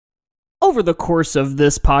over the course of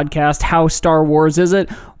this podcast, How Star Wars Is It?,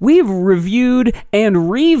 we've reviewed and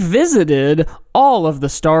revisited all of the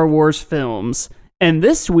Star Wars films. And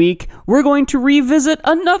this week, we're going to revisit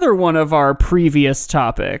another one of our previous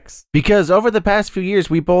topics. Because over the past few years,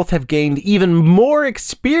 we both have gained even more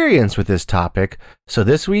experience with this topic. So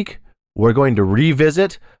this week, we're going to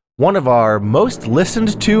revisit one of our most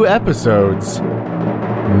listened to episodes,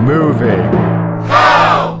 Moving.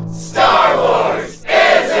 How Star Wars is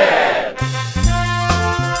it?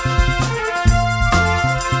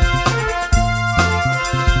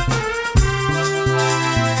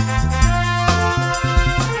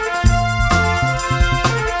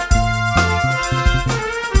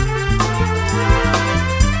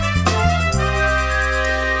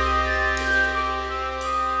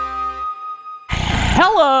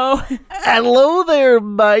 Hello! Hello there,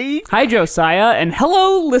 Mike. Hi, Josiah, and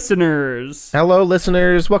hello, listeners. Hello,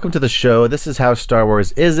 listeners. Welcome to the show. This is How Star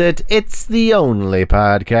Wars Is It? It's the only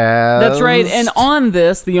podcast. That's right, and on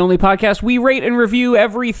this, the only podcast, we rate and review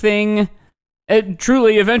everything,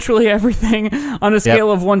 truly, eventually everything, on a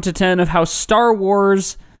scale of 1 to 10 of how Star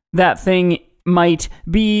Wars that thing might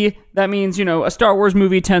be. That means, you know, a Star Wars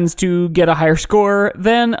movie tends to get a higher score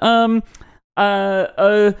than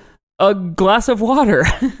a glass of water.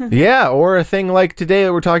 Yeah, or a thing like today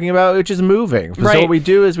that we're talking about, which is moving. Right. So what we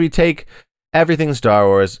do is we take everything Star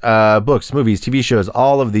Wars, books, movies, TV shows,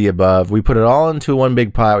 all of the above. We put it all into one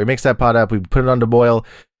big pot. We mix that pot up. We put it on to boil.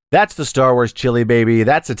 That's the Star Wars chili, baby.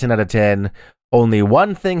 That's a 10 out of 10. Only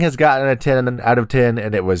one thing has gotten a 10 out of 10,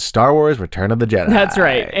 and it was Star Wars Return of the Jedi. That's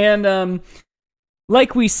right. And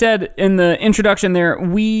like we said in the introduction there,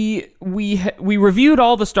 we reviewed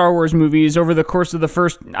all the Star Wars movies over the course of the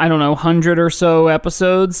first, 100 or so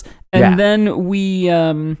episodes. And then we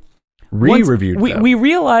reviewed them. We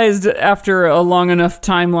realized after a long enough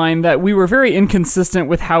timeline that we were very inconsistent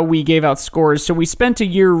with how we gave out scores. So we spent a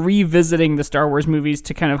year revisiting the Star Wars movies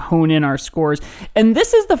to kind of hone in our scores. And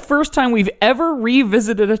this is the first time we've ever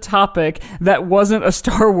revisited a topic that wasn't a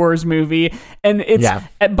Star Wars movie. And it's,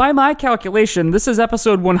 by my calculation, this is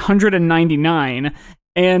episode 199.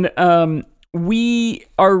 And we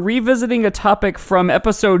are revisiting a topic from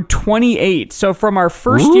episode 28. So from our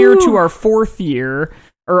first year to our fourth year.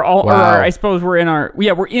 Or I suppose we're in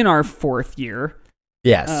our fourth year.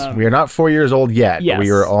 Yes, we are not 4 years old yet. Yes. But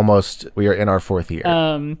we are in our fourth year.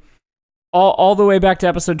 All the way back to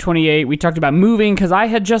episode 28, we talked about moving because I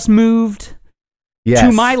had just moved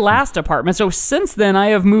to my last apartment. So since then, I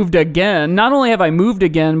have moved again. Not only have I moved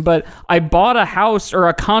again, but I bought a house or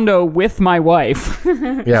a condo with my wife.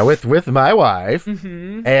 Yeah, with my wife.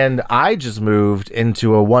 Mm-hmm. And I just moved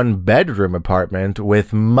into a 1-bedroom apartment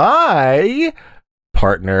with my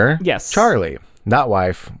partner, Charlie, not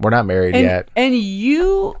wife. We're not married yet. And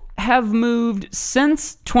you have moved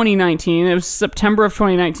since 2019. It was September of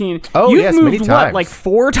 2019. Oh, You've yes, moved, many times. what, like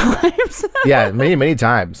 4 times? Yeah, many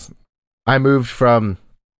times. I moved from,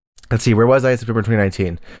 let's see, where was I in September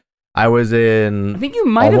 2019? I was in... I think you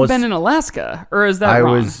might have been in Alaska, or is that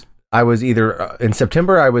wrong? I was either, in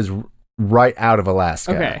September, I was right out of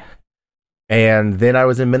Alaska. Okay. And then I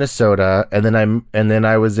was in Minnesota, and then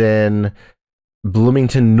I was in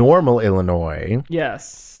Bloomington Normal, Illinois.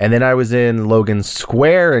 Yes. And then I was in Logan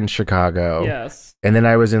Square in Chicago. Yes. And then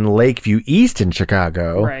I was in Lakeview East in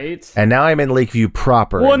Chicago. Right. And now I'm in Lakeview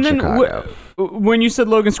proper in Chicago. When you said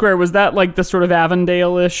Logan Square, was that like the sort of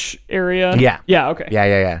Avondale-ish area? Yeah. Yeah, okay.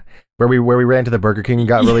 Yeah. Where we ran to the Burger King and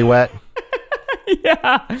got really wet.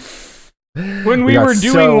 Yeah. When we were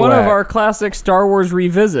doing one of our classic Star Wars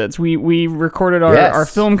revisits, we recorded our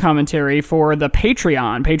film commentary for the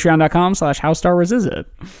Patreon, patreon.com/howstarwarsisit.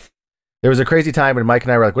 There was a crazy time when Mike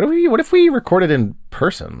and I were like, what if we recorded in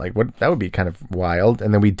person? Like, that would be kind of wild.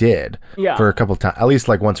 And then we did for a couple of times, at least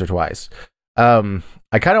like once or twice. I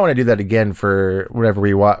kind of want to do that again for whenever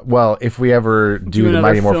we watch. Well, if we ever do the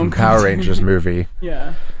Mighty Morphin Power Rangers movie.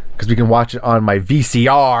 Yeah. Because we can watch it on my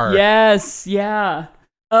VCR. Yes, yeah.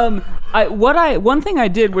 One thing I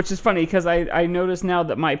did, which is funny because I noticed now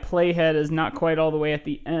that my playhead is not quite all the way at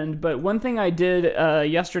the end, but one thing I did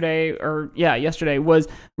yesterday was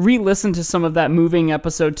re-listen to some of that moving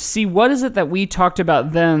episode to see what is it that we talked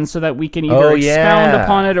about then, so that we can either expound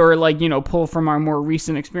upon it or pull from our more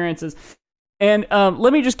recent experiences. And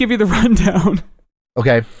let me just give you the rundown.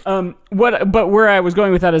 Okay. But where I was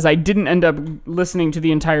going with that is I didn't end up listening to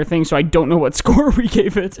the entire thing, so I don't know what score we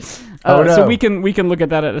gave it. So we can look at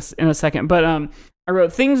that in a second. But I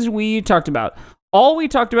wrote things we talked about. All we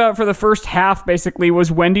talked about for the first half basically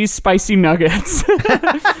was Wendy's spicy nuggets.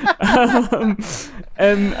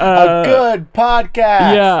 And a good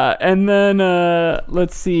podcast. Yeah, and then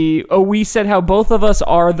let's see. Oh, we said how both of us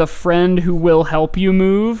are the friend who will help you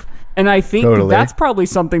move. And I think that's probably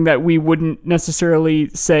something that we wouldn't necessarily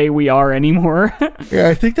say we are anymore. Yeah,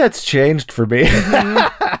 I think that's changed for me.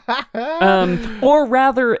 Or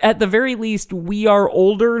rather, at the very least, we are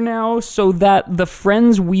older now, so that the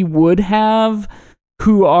friends we would have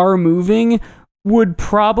who are moving would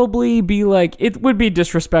probably be like, it would be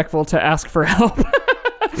disrespectful to ask for help.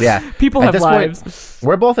 Yeah. People have lives. Point,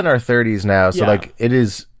 we're both in our 30s now, so like it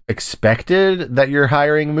is expected that you're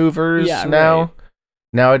hiring movers now. Right.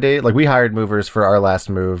 Nowadays, like we hired movers for our last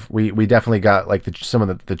move. We definitely got like some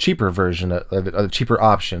of the cheaper version, the cheaper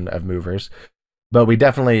option of movers, but we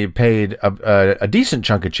definitely paid a decent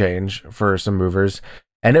chunk of change for some movers,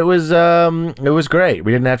 and it was great.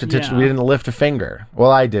 We didn't have to we didn't lift a finger.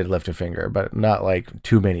 Well, I did lift a finger, but not like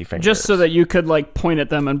too many fingers. Just so that you could like point at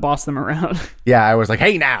them and boss them around. Yeah, I was like,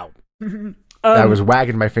 hey now. I was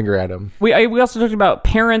wagging my finger at him. We also talked about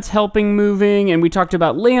parents helping moving, and we talked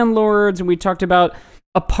about landlords, and we talked about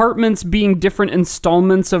apartments being different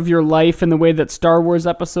installments of your life in the way that Star Wars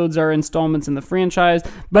episodes are installments in the franchise.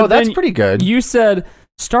 But that's pretty good. You said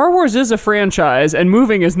Star Wars is a franchise and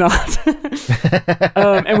moving is not.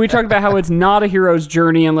 And we talked about how it's not a hero's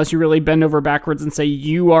journey unless you really bend over backwards and say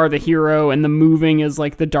you are the hero, and the moving is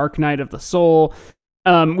like the dark night of the soul.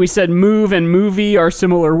 We said move and movie are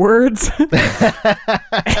similar words.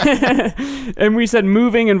 And we said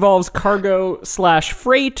moving involves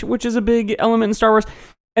cargo/freight, which is a big element in Star Wars.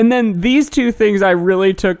 And then these two things I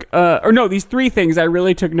really took, these three things I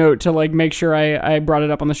really took note to like make sure I brought it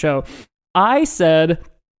up on the show. I said,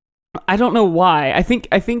 I don't know why. I think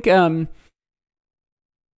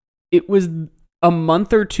it was a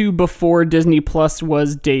month or two before Disney Plus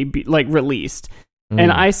was released. And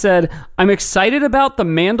I said, I'm excited about The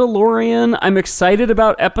Mandalorian. I'm excited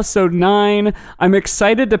about Episode 9. I'm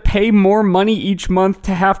excited to pay more money each month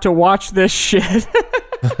to have to watch this shit.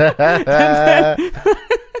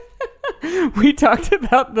 We talked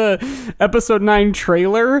about the Episode 9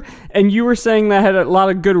 trailer, and you were saying that had a lot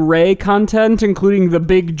of good Rey content, including the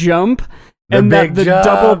big jump. And that the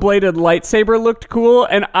double-bladed lightsaber looked cool,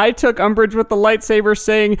 and I took umbrage with the lightsaber,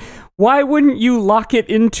 saying, why wouldn't you lock it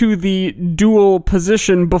into the dual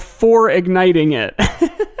position before igniting it?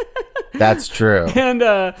 That's true. And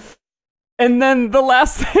then the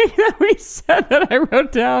last thing that we said that I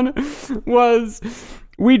wrote down was,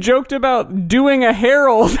 we joked about doing a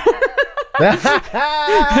herald.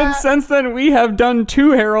 And since then, we have done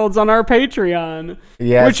 2 heralds on our Patreon.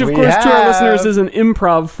 Yes, which, of course, to our listeners is an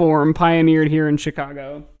improv form pioneered here in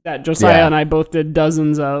Chicago that Josiah and I both did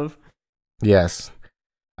dozens of. Yes.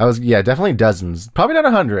 Definitely dozens. Probably not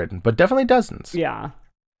 100, but definitely dozens. Yeah.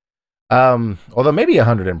 Although maybe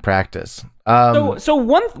 100 in practice. So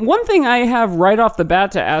one thing I have right off the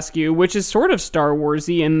bat to ask you, which is sort of Star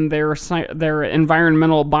Warsy in their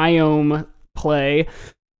environmental biome play,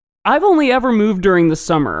 I've only ever moved during the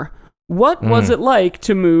summer. What was it like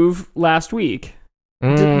to move last week?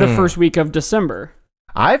 The first week of December?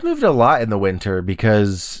 I've moved a lot in the winter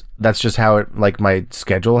because that's just how my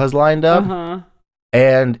schedule has lined up. Uh-huh.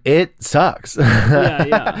 And it sucks.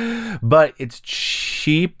 Yeah. But it's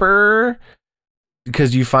cheaper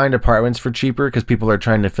because you find apartments for cheaper because people are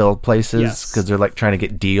trying to fill places because they're like trying to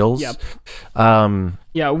get deals. Yep.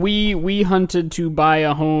 We hunted to buy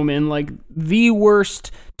a home in like the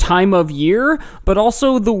worst time of year, but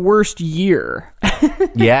also the worst year.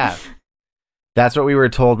 Yeah. That's what we were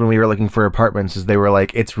told when we were looking for apartments, is they were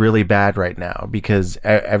like, it's really bad right now because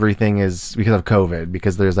everything is because of COVID,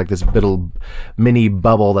 because there's like this little mini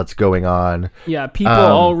bubble that's going on. Yeah, people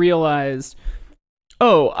all realized,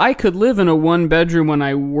 oh, I could live in a 1-bedroom when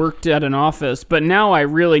I worked at an office, but now I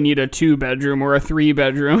really need a 2-bedroom or a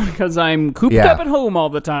 3-bedroom because I'm cooped up at home all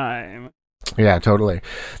the time. Yeah, totally.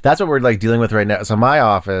 That's what we're like dealing with right now. So my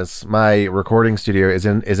office, my recording studio is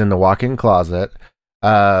in the walk-in closet.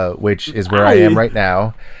 Which is where I am right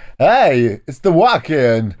now. Hey, it's the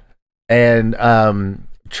walk-in. And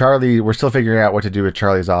Charlie, we're still figuring out what to do with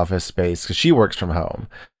Charlie's office space because she works from home,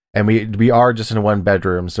 and we are just in a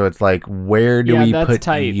 1-bedroom. So it's like, where do we put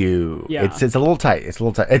tight. You? Yeah. It's a little tight. It's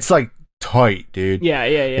like tight, dude. Yeah.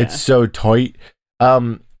 It's so tight.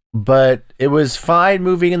 But it was fine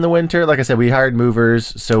moving in the winter. Like I said, we hired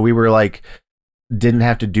movers, so we were like, didn't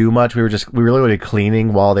have to do much. We were literally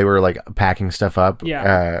cleaning while they were like packing stuff up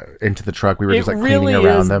into the truck. We were just like cleaning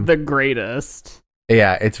around them. The greatest.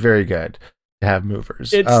 Yeah, it's very good to have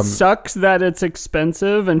movers. It sucks that it's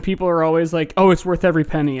expensive, and people are always like, "Oh, it's worth every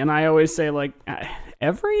penny." And I always say, like,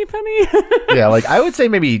 every penny? Yeah, like I would say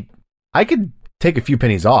maybe I could take a few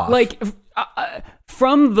pennies off. Like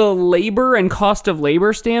from the labor and cost of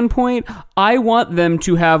labor standpoint, I want them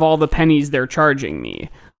to have all the pennies they're charging me.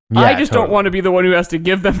 Yeah, I just don't totally. want to be the one who has to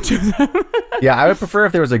give them to them. Yeah, I would prefer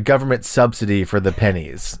if there was a government subsidy for the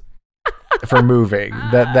pennies for moving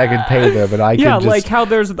that could pay them, and I could just... like how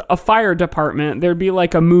there's a fire department, there'd be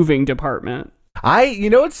like a moving department. You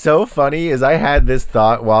know what's so funny is I had this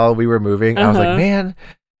thought while we were moving. I was like, man,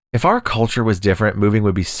 if our culture was different, moving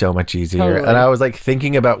would be so much easier. Totally. And I was like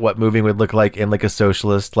thinking about what moving would look like in like a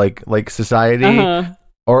socialist like society,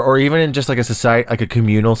 or even in just like a society, like a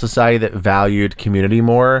communal society that valued community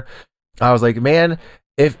more. I was like, man,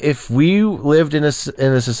 if we lived in a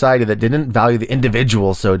society that didn't value the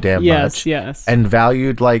individual so damn much, and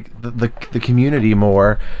valued like the community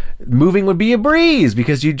more, moving would be a breeze,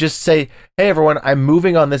 because you just say, hey everyone, I'm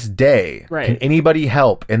moving on this day. Right. Can anybody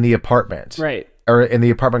help in the apartment? Right. Or in the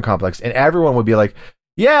apartment complex, and everyone would be like,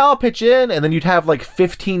 yeah, I'll pitch in, and then you'd have like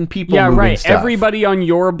 15 people moving stuff. Everybody on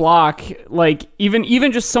your block, like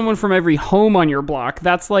even just someone from every home on your block,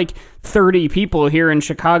 that's like 30 people here in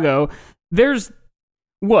Chicago. There's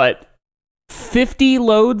what, 50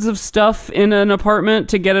 loads of stuff in an apartment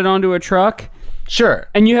to get it onto a truck? Sure.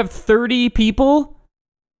 And you have 30 people?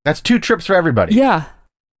 That's 2 trips for everybody. Yeah.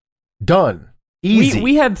 Done. Easy.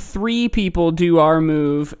 We had 3 people do our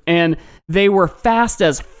move, and they were fast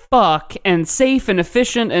as fuck and safe and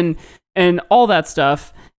efficient and all that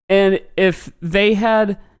stuff. And if they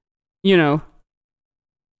had,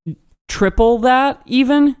 triple that,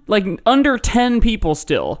 even like under 10 people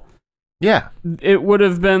still, yeah, it would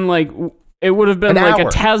have been like An hour.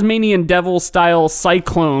 a Tasmanian devil style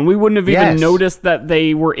cyclone. We wouldn't have even noticed that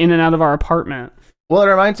they were in and out of our apartment. Well, it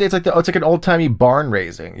reminds me, it's like an old timey barn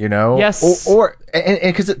raising, Yes. or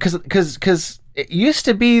because it used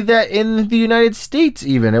to be that in the United States,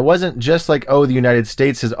 even it wasn't just like, oh, the United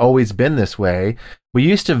States has always been this way. We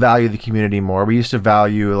used to value the community more. We used to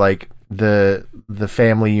value like the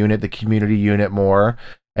family unit, the community unit more,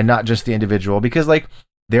 and not just the individual, because like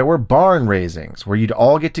there were barn raisings where you'd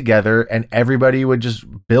all get together and everybody would just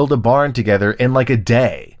build a barn together in like a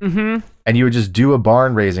day. Mm-hmm. And you would just do a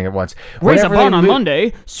barn raising at once. Raise a barn on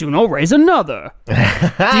Monday, soon I'll raise another. Do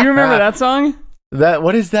you remember that song?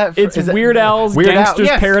 What is that? It's Weird Al's Gangster's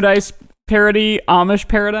Paradise parody, Amish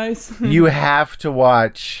Paradise. You have to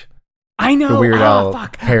watch. I know. The Weird Al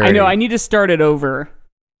fuck. parody. I know. I need to start it over.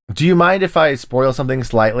 Do you mind if I spoil something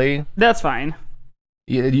slightly? That's fine.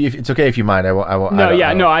 It's okay if you mind. I won't.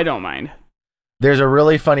 No, I don't mind. There's a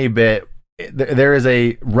really funny bit. There is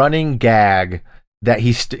a running gag that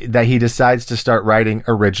he decides to start writing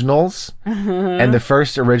originals, and the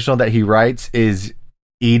first original that he writes is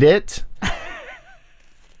 "Eat It."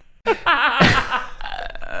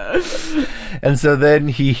 And so then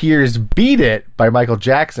he hears "Beat It" by Michael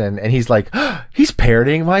Jackson, and he's like, oh, he's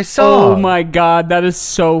parodying my song. Oh my god, that is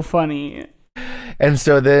so funny. And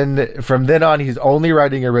so then from then on, he's only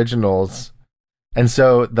writing originals. And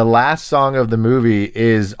so the last song of the movie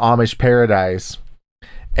is Amish Paradise.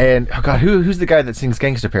 And oh god, who's the guy that sings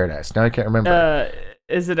Gangsta Paradise? Now I can't remember.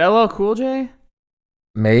 Is it LL Cool J?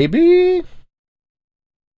 Maybe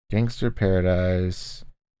Gangster Paradise.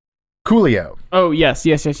 Coolio. Oh yes,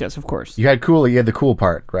 of course. You had Coolio, you had the cool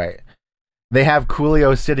part, right? They have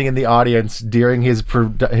Coolio sitting in the audience during his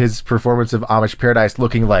performance of Amish Paradise,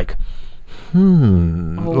 looking like,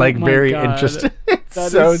 like very God. interested. It's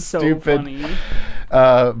That so is stupid. Funny.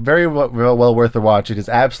 Very well worth the watch. It is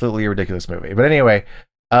absolutely a ridiculous movie. But anyway,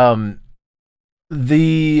 in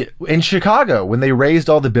Chicago when they raised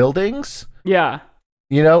all the buildings, Yeah.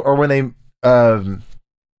 or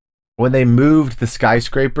when they moved the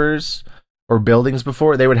skyscrapers or buildings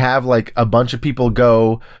before, they would have like a bunch of people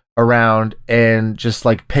go around and just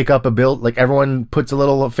like pick up a build, like everyone puts a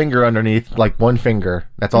little finger underneath, like one finger,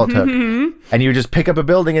 that's all it took, and you just pick up a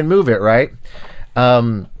building and move it, right?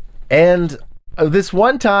 And this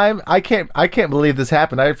one time, I can't believe this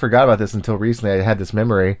happened. I forgot about this until recently. I had this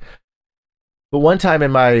memory, but one time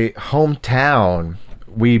in my hometown,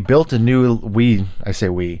 we built a new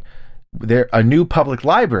public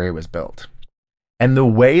library was built, and the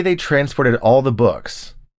way they transported all the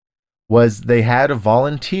books was they had a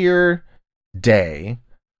volunteer day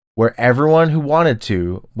where everyone who wanted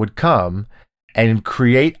to would come and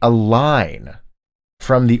create a line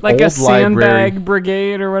from the Like old a sandbag library.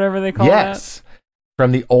 brigade or whatever they call Yes.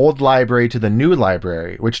 From the old library to the new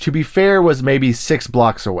library, which to be fair was maybe 6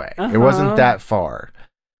 blocks away. It wasn't that far.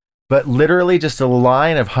 But literally just a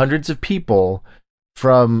line of hundreds of people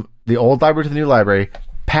from the old library to the new library,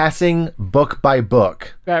 passing book by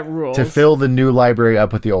book that rules. to fill the new library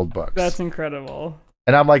up with the old books. That's incredible.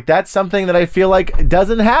 And I'm like, that's something that I feel like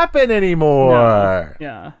doesn't happen anymore. No.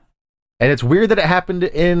 Yeah. And it's weird that it happened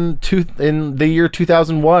in the year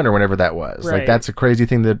 2001 or whenever that was. Right. Like, that's a crazy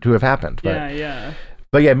thing to have happened. But, Yeah.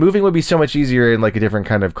 But yeah, moving would be so much easier in like a different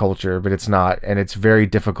kind of culture, but it's not, and it's very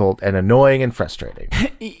difficult and annoying and frustrating.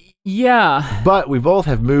 Yeah. But we both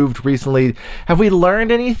have moved recently. Have we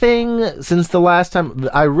learned anything since the last time?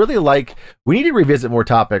 I really like, we need to revisit more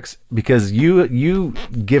topics, because you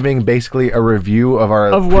giving basically a review of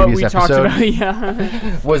our Of what previous we talked episode about,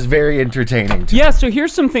 yeah. was very entertaining to me. Yeah, so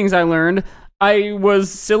here's some things I learned. I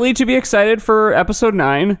was silly to be excited for episode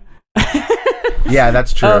 9. Yeah,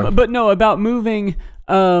 that's true. But no, about moving,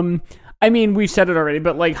 I mean, we've said it already,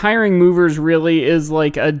 but like hiring movers really is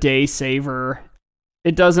like a day saver.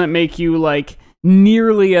 It doesn't make you like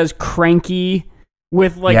nearly as cranky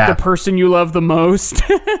with like Yeah. the person you love the most.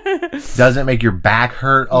 Doesn't make your back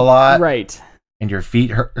hurt a lot, Right. and your feet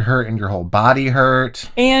hurt and your whole body hurt.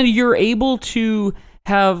 And you're able to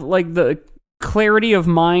have like the clarity of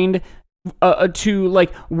mind to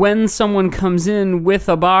like when someone comes in with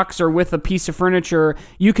a box or with a piece of furniture,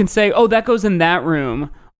 you can say, oh, that goes in that room.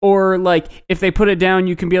 Or like if they put it down,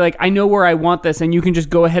 you can be like, I know where I want this, and you can just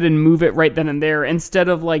go ahead and move it right then and there, instead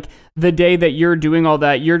of like the day that you're doing all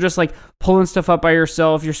that, you're just like pulling stuff up by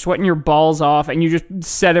yourself, you're sweating your balls off, and you just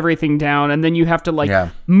set everything down, and then you have to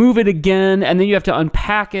like move it again, and then you have to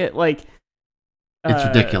unpack it. Like, It's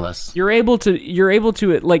ridiculous. You're able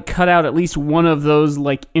to like cut out at least one of those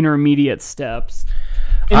like intermediate steps.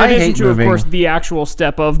 In I addition hate to, moving. of course, the actual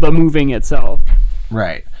step of the moving itself.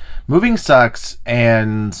 Right. Moving sucks,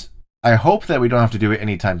 and I hope that we don't have to do it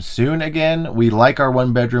anytime soon again. We like our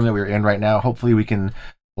one bedroom that we're in right now. Hopefully we can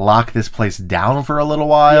lock this place down for a little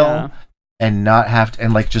while and not have to,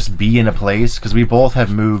 and like just be in a place, because we both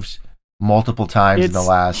have moved multiple times in the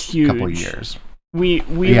last couple of years. We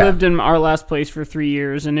lived in our last place for 3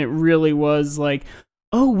 years, and it really was like,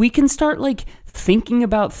 oh, we can start like thinking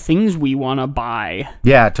about things we want to buy.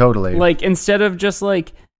 Yeah, totally. Like, instead of just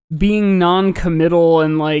like being non-committal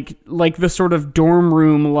and like the sort of dorm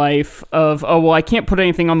room life of, oh, well, I can't put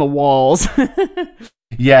anything on the walls.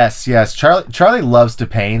 Yes. Charlie loves to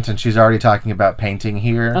paint, and she's already talking about painting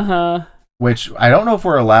here. Which I don't know if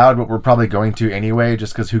we're allowed, but we're probably going to anyway,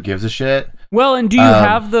 just because who gives a shit. Well, and do you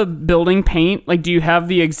have the building paint? Like, do you have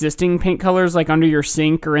the existing paint colors like under your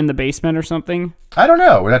sink or in the basement or something? I don't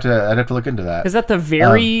know. I'd have to look into that. Because at the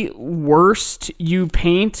very worst, you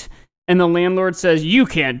paint, and the landlord says you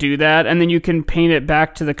can't do that, and then you can paint it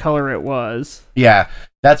back to the color it was. Yeah,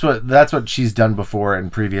 that's what she's done before in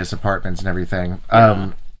previous apartments and everything.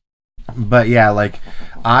 But yeah, like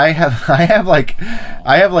I have like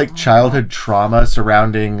childhood trauma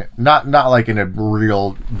surrounding, not like in a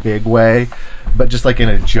real big way, but just like in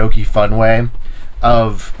a jokey fun way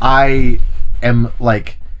of, I am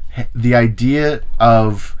like, the idea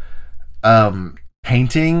of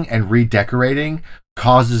painting and redecorating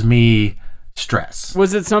causes me stress.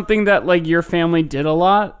 Was it something that like your family did a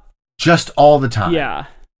lot? Just all the time. Yeah.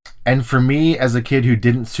 And for me, as a kid who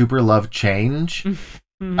didn't super love change,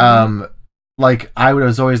 like I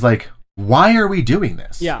was always like, why are we doing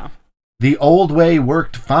this? Yeah. The old way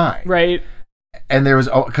worked fine. Right. And there was,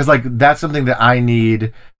 because like that's something that I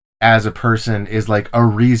need as a person, is like a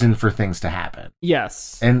reason for things to happen.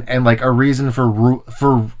 Yes. And like a reason for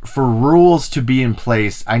rules to be in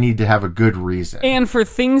place, I need to have a good reason. And for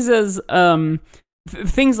things as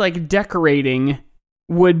things like decorating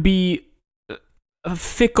would be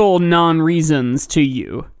fickle non-reasons to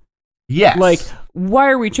you. Yes. Like, why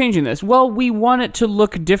are we changing this? Well, we want it to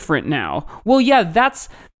look different now. Well, yeah, that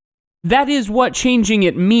is what changing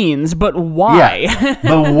it means, but why? Yeah.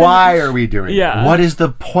 But why are we doing it? Yeah. What is the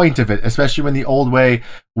point of it? Especially when the old way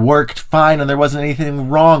worked fine and there wasn't anything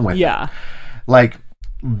wrong with it. Like,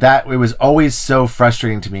 that, it was always so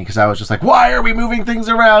frustrating to me, because I was just like, why are we moving things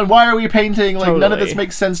around? Why are we painting? Like, none of this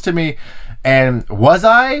makes sense to me. And was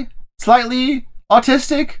I slightly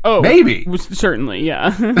autistic? Oh, maybe. Certainly,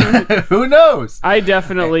 yeah. Who knows? I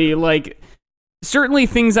definitely, like, certainly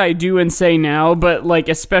things I do and say now, but, like,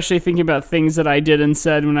 especially thinking about things that I did and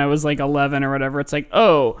said when I was, like, 11 or whatever, it's like,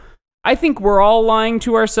 oh, I think we're all lying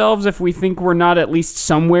to ourselves if we think we're not at least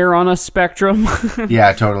somewhere on a spectrum.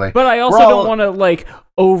 Yeah, totally. But I also don't want to, like,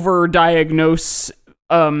 over-diagnose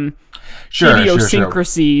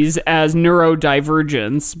idiosyncrasies as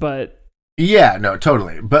neurodivergence, but... Yeah, no,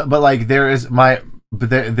 totally. But like there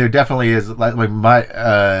definitely is like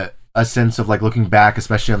my a sense of like looking back,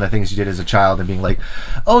 especially on the things you did as a child, and being like,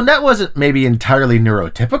 oh, that wasn't maybe entirely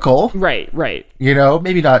neurotypical. Right. You know,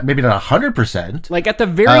 maybe not 100%. Like at the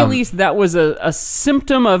very least, that was a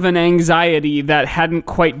symptom of an anxiety that hadn't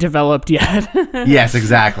quite developed yet. Yes,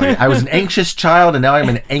 exactly. I was an anxious child, and now I'm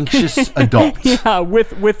an anxious adult. Yeah,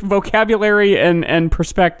 with vocabulary and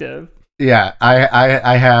perspective. Yeah,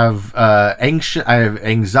 I have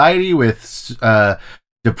anxiety with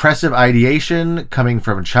depressive ideation coming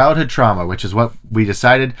from childhood trauma, which is what we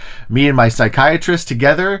decided. Me and my psychiatrist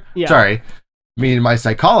together. Yeah. Sorry, me and my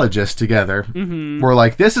psychologist together. We're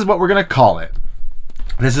like, this is what we're gonna call it.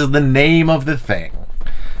 This is the name of the thing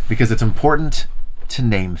because it's important to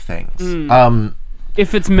name things.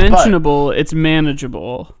 If it's mentionable, it's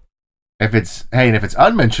manageable. If it's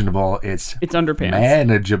unmentionable, it's underpants.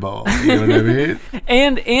 Manageable. You know what I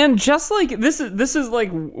mean? And just like this is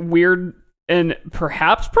like weird and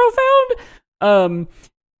perhaps profound.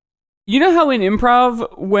 You know how in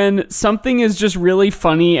improv, when something is just really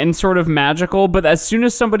funny and sort of magical, but as soon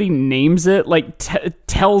as somebody names it, like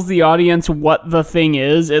tells the audience what the thing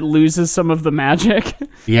is, it loses some of the magic.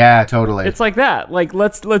 Yeah, totally. It's like that. Like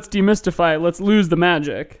let's demystify it. Let's lose the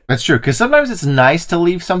magic. That's true, because sometimes it's nice to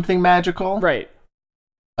leave something magical. Right.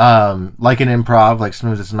 Like in improv, like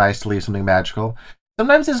sometimes it's nice to leave something magical.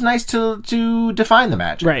 Sometimes it's nice to define the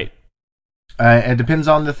magic. Right. It depends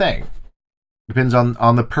on the thing. Depends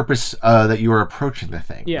on the purpose that you are approaching the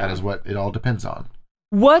thing. Yeah. That is what it all depends on.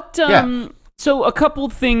 What, So a couple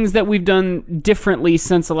things that we've done differently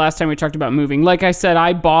since the last time we talked about moving. Like I said,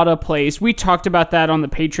 I bought a place. We talked about that on the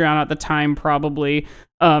Patreon at the time, probably,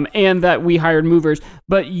 and that we hired movers.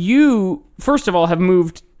 But you, first of all, have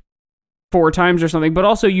moved 4 times or something, but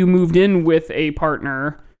also you moved in with a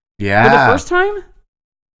partner. Yeah. For the first time?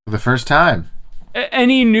 For the first time.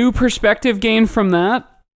 Any new perspective gained from that?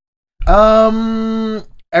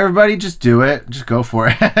 Everybody just do it. Just go for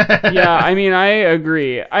it. Yeah, I mean, I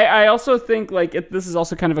agree. I also think, like, this is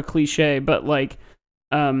also kind of a cliche, but, like,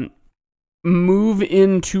 move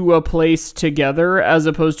into a place together as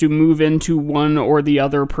opposed to move into one or the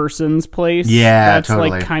other person's place. Yeah, That's, totally.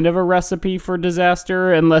 like, kind of a recipe for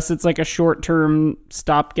disaster, unless it's, like, a short-term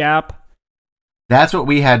stopgap. That's what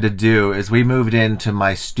we had to do, is we moved into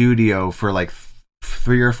my studio for, like,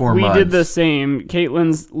 3 or 4 months. We did the same.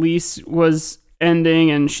 Caitlin's lease was ending,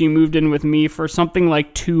 and she moved in with me for something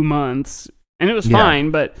like 2 months, and it was fine,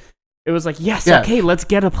 but it was like, yes, okay, let's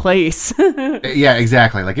get a place. Yeah,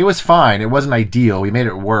 exactly. Like, it was fine. It wasn't ideal. We made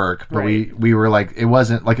it work, but Right. we were like, it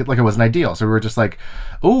wasn't like it wasn't ideal. So we were just like,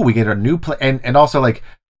 oh, we get a new place, and also, like,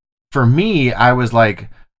 for me, I was like,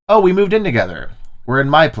 oh, we moved in together. We're in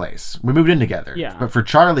my place. We moved in together. Yeah. But for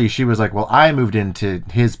Charlie, she was like, well, I moved into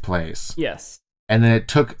his place. Yes. And then it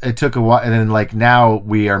took a while, and then, like, now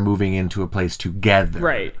we are moving into a place together.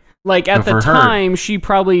 Right. Like, at But the for her- time, she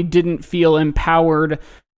probably didn't feel empowered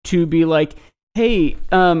to be like, hey,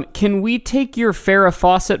 can we take your Farrah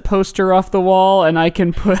Fawcett poster off the wall and I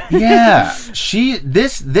can put... Yeah.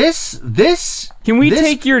 Can we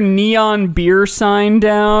take your neon beer sign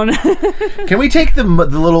down? Can we take the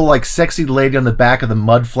little, like, sexy lady on the back of the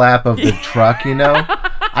mud flap of the truck, you know?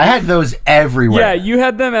 I had those everywhere. Yeah, you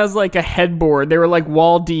had them as, like, a headboard. They were like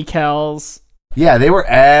wall decals. Yeah, they were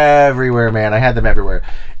everywhere, man. I had them everywhere.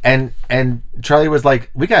 And Charlie was like,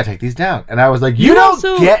 we gotta take these down. And I was like, you don't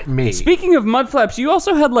also, get me. Speaking of mud flaps, you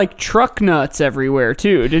also had, like, truck nuts everywhere,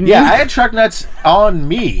 too, didn't you? Yeah, I had truck nuts on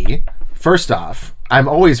me, first off. I'm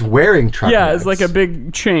always wearing truck nuts. Yeah, it's like a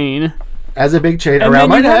big chain. As a big chain And around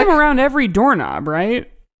my then you had neck. them around every doorknob, right?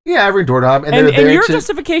 Yeah, every doorknob. And, And they're there your to...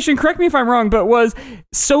 justification, correct me if I'm wrong, but was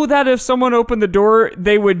so that if someone opened the door,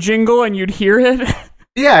 they would jingle and you'd hear it?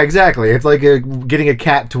 Yeah, exactly. It's like getting a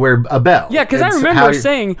cat to wear a bell. Yeah, because I It's remember how you-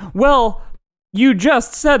 saying, well, you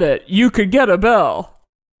just said it. You could get a bell.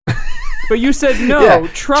 But you said no, Yeah,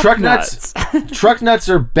 truck nuts. Truck nuts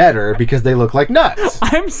are better because they look like nuts.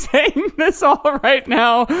 I'm saying this all right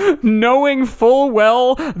now, knowing full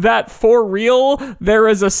well that for real, there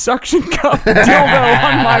is a suction cup dildo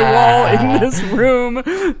on my wall in this room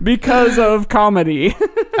because of comedy.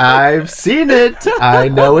 I've seen it. I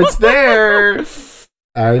know it's there.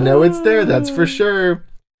 I know it's there. That's for sure.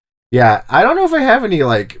 Yeah, I don't know if I have any,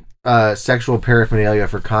 like, sexual paraphernalia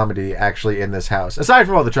for comedy actually in this house, aside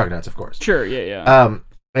from all the truck nuts, of course. Sure, yeah.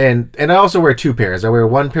 And I also wear 2 pairs. I wear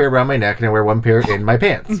 1 pair around my neck and I wear 1 pair in my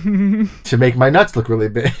pants to make my nuts look really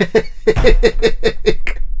big.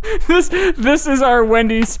 This is our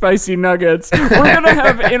Wendy's Spicy Nuggets. We're going to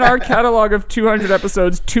have in our catalog of 200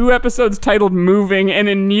 episodes, 2 episodes titled Moving, and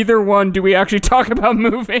in neither one do we actually talk about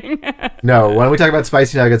moving. No, when we talk about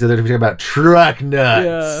spicy nuggets, we talk about truck nuts.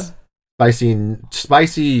 Yeah.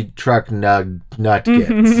 spicy truck nut gets.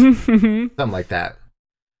 Something like that.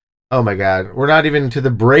 Oh my god, we're not even to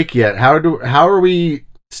the break yet. How are we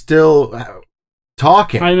still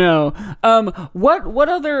talking? I know. What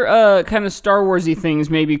other kind of Star Warsy things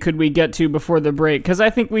maybe could we get to before the break? Because I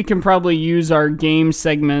think we can probably use our game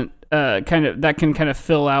segment that can kind of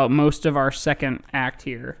fill out most of our second act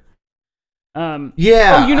here.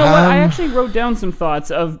 Yeah. Oh, you know what? I actually wrote down some thoughts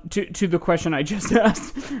to the question I just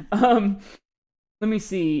asked. Let me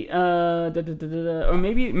see. Or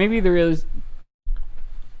maybe there is.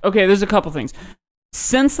 Okay, there's a couple things.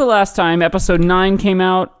 Since the last time Episode 9 came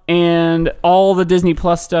out and all the Disney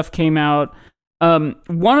Plus stuff came out,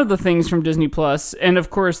 one of the things from Disney Plus, and of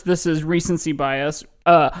course this is recency bias.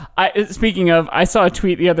 Speaking of, I saw a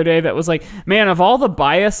tweet the other day that was like, "Man, of all the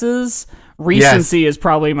biases, recency is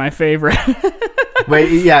probably my favorite."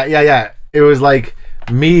 Wait, yeah. It was like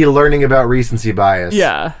me learning about recency bias.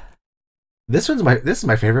 Yeah. This is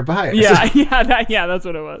my favorite bias. Yeah, that's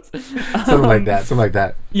what it was. Something like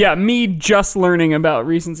that. Yeah, me just learning about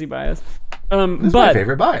recency bias. This is my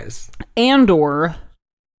favorite bias. Andor,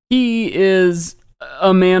 he is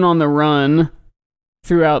a man on the run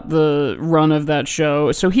throughout the run of that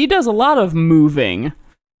show, so he does a lot of moving,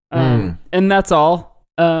 and that's all.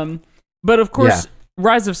 But of course,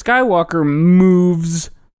 Rise of Skywalker moves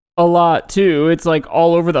a lot too. It's like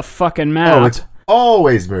all over the fucking map. Oh, it's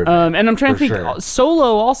always moving. And I'm trying to think. Sure.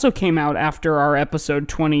 Solo also came out after our episode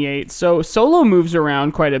 28, so Solo moves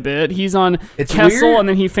around quite a bit. He's on Kessel, weird. and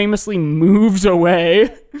then he famously moves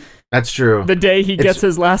away. That's true. The day he gets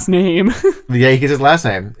his last name. The day he gets his last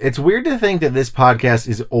name. It's weird to think that this podcast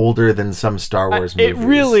is older than some Star Wars movies. It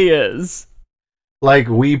really is. Like,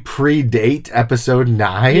 we predate Episode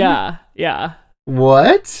 9? Yeah.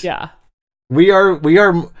 What? Yeah.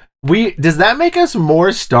 Does that make us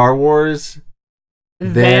more Star Wars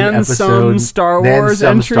than some Star Wars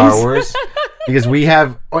entries? Star Wars? Because we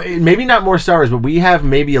have, maybe not more Star Wars, but we have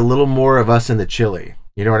maybe a little more of us in the chili.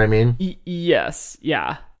 You know what I mean? Yes.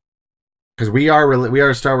 Yeah. Because we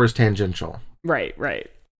are Star Wars tangential. Right.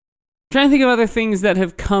 Trying to think of other things that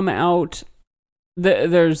have come out.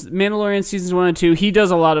 There's Mandalorian seasons 1 and 2. He does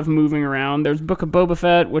a lot of moving around. There's Book of Boba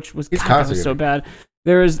Fett, which was so bad.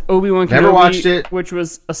 There's Obi-Wan Kenobi, never watched it, which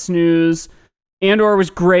was a snooze. Andor was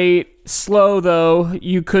great. Slow though.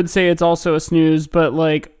 You could say it's also a snooze, but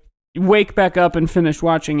like wake back up and finish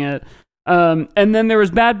watching it. And then there was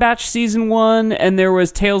Bad Batch season 1, and there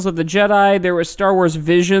was Tales of the Jedi. There was Star Wars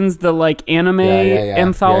Visions, the like anime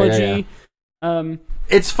anthology. Yeah.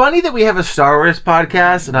 It's funny that we have a Star Wars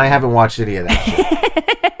podcast and I haven't watched any of that.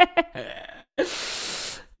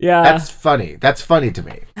 Yeah, that's funny. That's funny to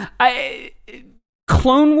me.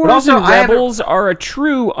 Clone Wars and Rebels are a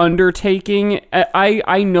true undertaking.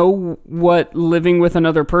 I know what living with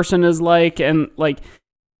another person is like, and like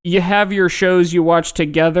you have your shows you watch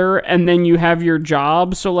together, and then you have your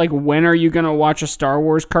job. So like, when are you gonna watch a Star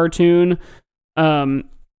Wars cartoon?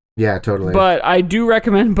 Yeah, totally. But I do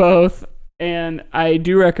recommend both, and I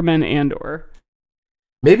do recommend Andor.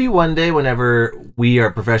 Maybe one day, whenever we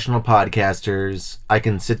are professional podcasters, I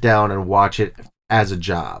can sit down and watch it as a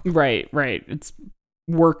job. Right. It's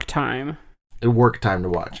work time. Work time to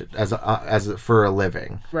watch it as for a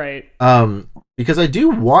living. Right. Because I do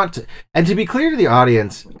want to, and to be clear to the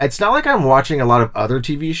audience, it's not like I'm watching a lot of other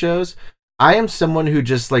TV shows. I am someone who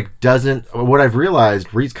just like doesn't. What I've realized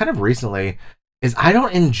kind of recently is I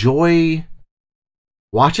don't enjoy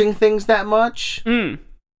watching things that much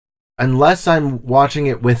unless I'm watching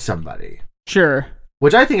it with somebody. Sure.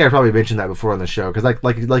 Which I think I probably mentioned that before on the show, because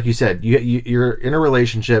like you said, you're in a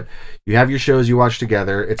relationship, you have your shows you watch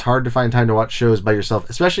together. It's hard to find time to watch shows by yourself,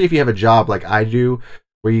 especially if you have a job like I do,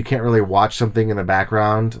 where you can't really watch something in the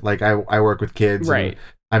background. Like I work with kids, right? And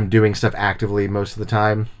I'm doing stuff actively most of the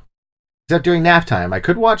time, except during nap time. I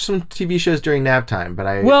could watch some TV shows during nap time, but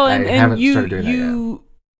I haven't started doing that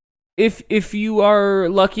yet. If you are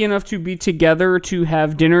lucky enough to be together to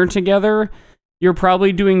have dinner together, you're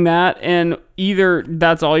probably doing that, and either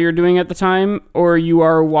that's all you're doing at the time, or you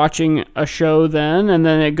are watching a show then, and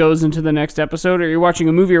then it goes into the next episode, or you're watching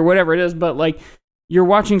a movie or whatever it is, but like you're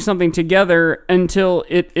watching something together until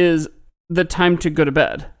it is the time to go to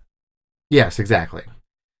bed. Yes, exactly.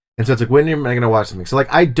 And so it's like, when am I going to watch something? So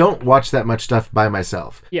like, I don't watch that much stuff by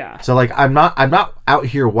myself. Yeah. So like, I'm not out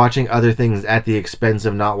here watching other things at the expense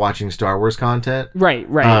of not watching Star Wars content. Right.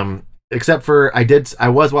 Except for I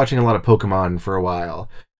was watching a lot of Pokemon for a while.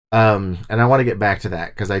 And I want to get back to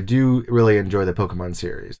that because I do really enjoy the Pokemon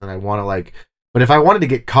series, and I want to but if I wanted to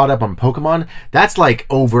get caught up on Pokemon, that's like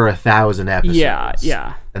over 1,000 episodes.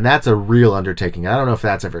 Yeah. And that's a real undertaking. I don't know if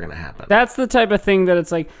that's ever going to happen. That's the type of thing that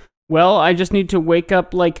it's like, Well, I just need to wake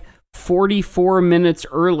up like 44 minutes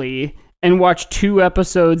early and watch 2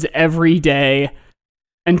 episodes every day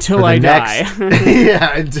until I die.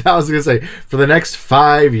 Yeah, I was going to say, for the next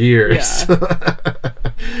 5 years. Yeah.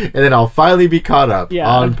 And then I'll finally be caught up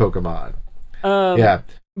on Pokemon. Yeah.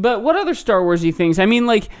 But what other Star Warsy things? I mean,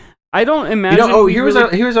 like, I don't imagine... here's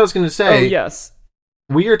what I was going to say. Oh, yes.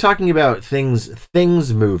 We are talking about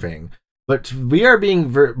things moving, but we are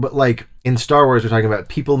being... but like, in Star Wars, we're talking about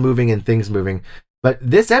people moving and things moving. But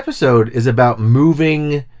this episode is about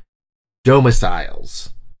moving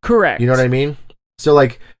domiciles. Correct. You know what I mean? So,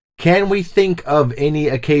 like, can we think of any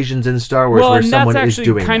occasions in Star Wars where someone is doing that? Well, and that's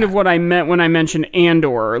actually kind of what I meant when I mentioned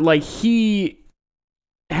Andor. Like, he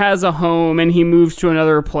has a home and he moves to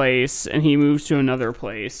another place and he moves to another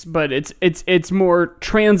place, but it's more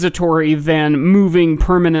transitory than moving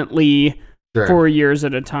permanently for years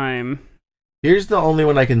at a time. Here's the only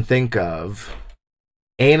one I can think of.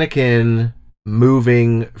 Anakin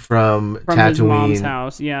moving from Tatooine, his mom's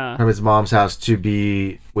house, from his mom's house to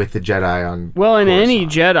be with the Jedi on Coruscant. Any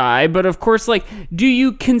Jedi, but of course, like, do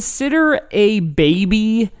you consider a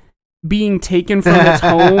baby being taken from its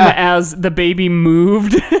home as the baby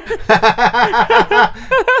moved?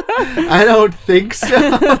 I don't think so.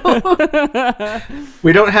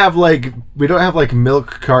 We don't have like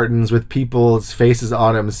milk cartons with people's faces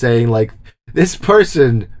on them saying like, this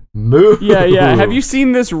person moved. Yeah. Have you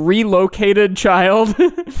seen this relocated child?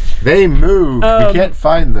 They moved. We can't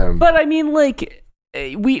find them. But I mean, like,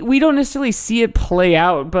 we don't necessarily see it play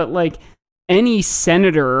out, but like any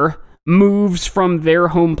senator moves from their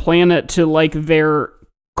home planet to like their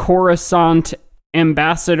Coruscant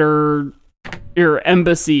ambassador or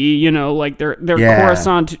embassy, you know, like their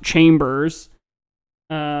Coruscant chambers.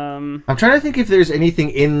 I'm trying to think if there's anything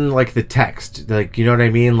in like the text, like, you know what I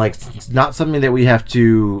mean, like it's not something that we have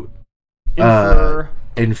to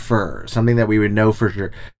infer, something that we would know for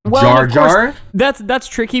sure. Well, Jar Jar? That's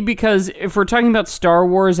tricky because if we're talking about Star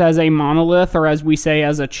Wars as a monolith, or as we say,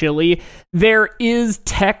 as a chili, there is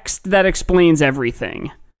text that explains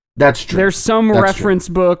everything. That's true. There's some reference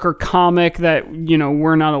book or comic that, you know,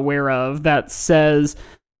 we're not aware of that says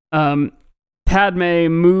Padme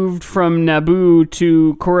moved from Naboo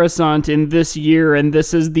to Coruscant in this year, and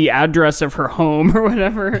this is the address of her home, or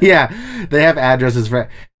whatever. Yeah, they have addresses for...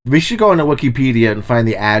 We should go on to Wikipedia and find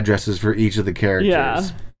the addresses for each of the characters. Yeah.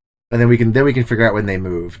 And then we can figure out when they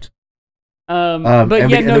moved. But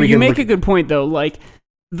you make a good point, though. Like,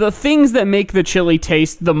 the things that make the chili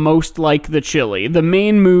taste the most like the chili, the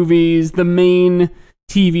main movies, the main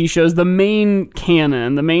TV shows, the main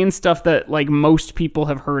canon, the main stuff that like most people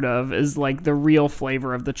have heard of is like the real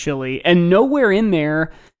flavor of the chili. And nowhere in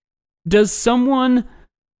there does someone,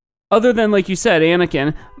 other than, like you said,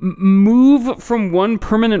 Anakin, move from one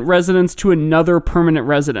permanent residence to another permanent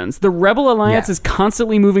residence. The Rebel Alliance is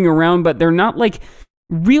constantly moving around, but they're not like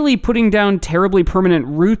really putting down terribly permanent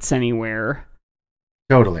roots anywhere.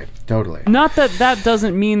 Totally. Not that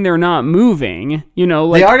doesn't mean they're not moving. You know,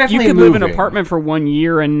 like, they are definitely you could moving. live in an apartment for 1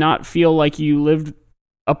 year and not feel like you lived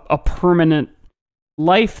a permanent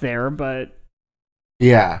life there, but...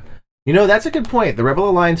 Yeah. You know, that's a good point. The Rebel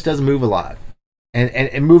Alliance does move a lot.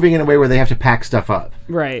 And moving in a way where they have to pack stuff up.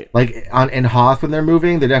 Right. Like, in Hoth, when they're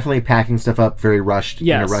moving, they're definitely packing stuff up very rushed, in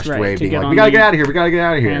a rushed way, being like, we gotta get out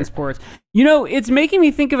of here, Transports. You know, it's making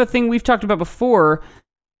me think of a thing we've talked about before.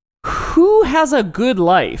 Who has a good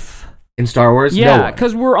life? In Star Wars? Yeah,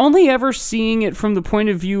 because we're only ever seeing it from the point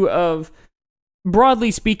of view of,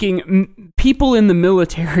 broadly speaking, people in the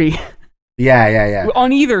military. Yeah.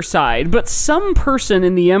 On either side. But some person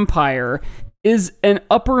in the Empire is an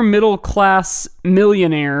upper middle class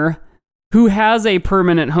millionaire who has a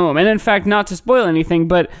permanent home. And in fact, not to spoil anything,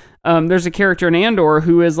 but there's a character in Andor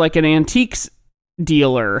who is like an antiques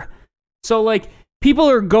dealer. So like, people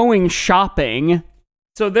are going shopping.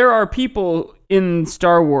 So there are people in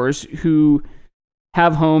Star Wars who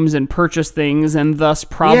have homes and purchase things and thus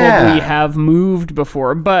probably have moved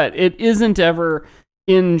before, but it isn't ever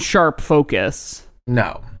in sharp focus.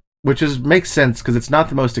 No, which makes sense because it's not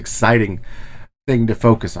the most exciting thing to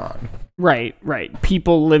focus on. Right.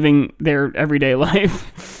 People living their everyday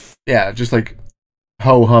life. Yeah, just like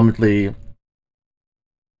ho-humedly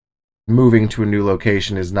moving to a new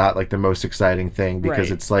location is not like the most exciting thing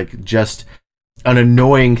because it's like just an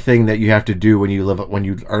annoying thing that you have to do when you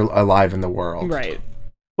are alive in the world. Right.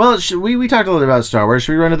 Well, we talked a little about Star Wars.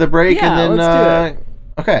 Should we run to the break? Yeah, and then, let's do it.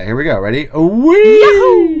 Okay, here we go. Ready? Whee!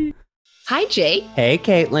 Yahoo! Hi, Jake. Hey,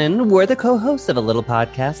 Caitlin. We're the co-hosts of a little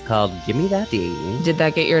podcast called Gimme That D. Did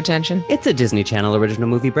that get your attention? It's a Disney Channel original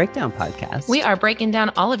movie breakdown podcast. We are breaking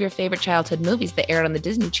down all of your favorite childhood movies that aired on the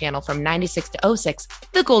Disney Channel from 96 to 06,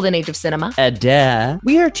 the golden age of cinema. Duh.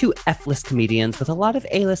 We are two F-list comedians with a lot of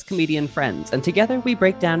A-list comedian friends, and together we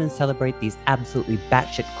break down and celebrate these absolutely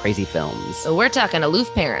batshit crazy films. So we're talking aloof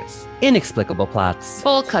parents, Inexplicable plots,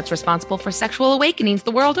 bold cuts responsible for sexual awakenings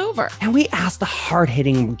the world over. and we ask the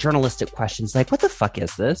hard-hitting journalistic questions like, what the fuck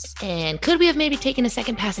is this? And could we have maybe taken a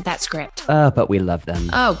second pass at that script? But we love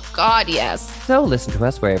them. Oh, God, yes. So listen to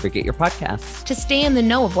us wherever you get your podcasts. To stay in the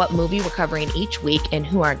know of what movie we're covering each week and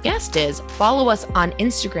who our guest is, follow us on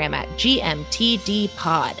Instagram at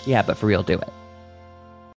GMTDpod. Yeah, but for real, do it.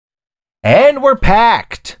 And we're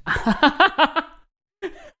packed.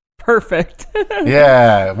 Perfect.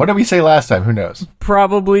 Yeah. What did we say last time? Who knows?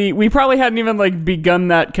 We probably hadn't even begun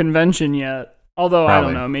that convention yet. Although I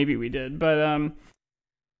don't know, maybe we did. But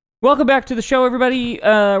welcome back to the show, everybody.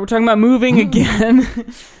 We're talking about moving again.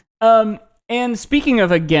 And speaking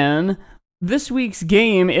of again, this week's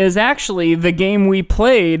game is actually the game we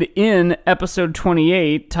played in episode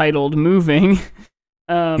 28, titled Moving.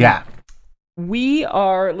 Yeah.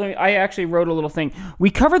 I actually wrote a little thing. We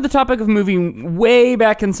covered the topic of moving way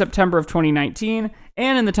back in September of 2019,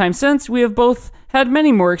 and in the time since, we have both had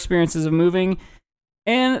many more experiences of moving,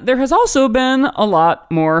 and there has also been a lot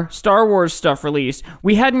more Star Wars stuff released.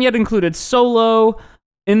 We hadn't yet included Solo,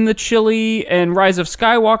 In the Chili, and Rise of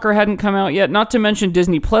Skywalker hadn't come out yet, not to mention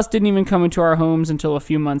Disney Plus didn't even come into our homes until a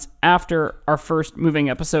few months after our first moving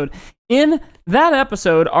episode. In that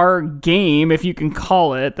episode, our game, if you can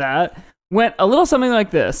call it that, went a little something like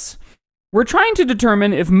this. We're trying to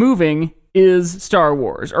determine if moving is Star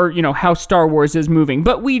Wars, or, how Star Wars is moving.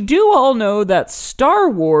 But we do all know that Star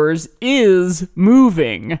Wars is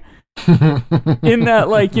moving. In that,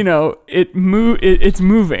 it's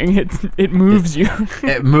moving. It moves you.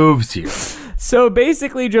 It moves you. So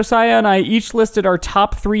basically, Josiah and I each listed our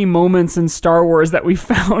top 3 moments in Star Wars that we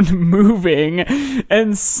found moving.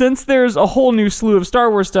 And since there's a whole new slew of Star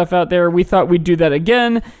Wars stuff out there, we thought we'd do that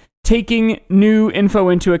again, taking new info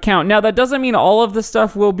into account. Now, that doesn't mean all of the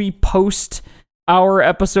stuff will be post our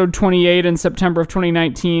episode 28 in September of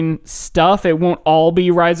 2019 stuff. It won't all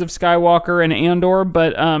be Rise of Skywalker and Andor,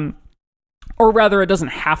 but, or rather, it doesn't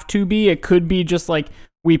have to be. It could be just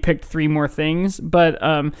we picked 3 more things. But,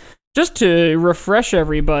 just to refresh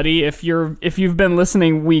everybody, if you've been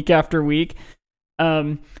listening week after week,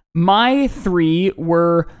 my 3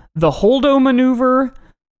 were the Holdo maneuver,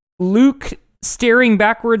 Luke staring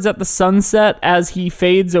backwards at the sunset as he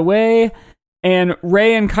fades away, and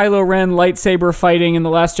Rey and Kylo Ren lightsaber fighting in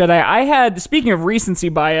The Last Jedi. Speaking of recency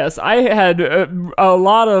bias, I had a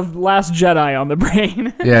lot of Last Jedi on the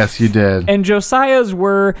brain. Yes, you did. And Josiah's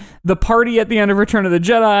were the party at the end of Return of the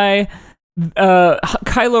Jedi,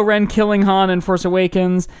 Kylo Ren killing Han in Force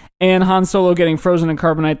Awakens, and Han Solo getting frozen in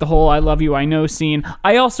carbonite, the whole I love you, I know scene.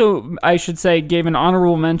 I also, I should say, gave an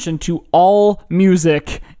honorable mention to all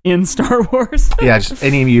music in Star Wars. Yeah, just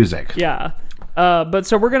any music. Yeah. But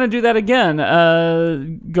so we're going to do that again,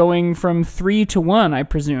 going from 3 to 1, I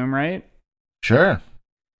presume, right? Sure.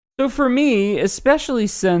 So for me, especially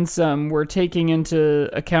since we're taking into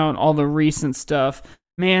account all the recent stuff,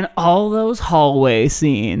 man, all those hallway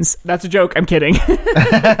scenes. That's a joke. I'm kidding. So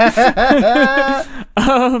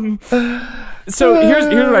here's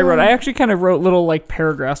what I wrote. I actually kind of wrote little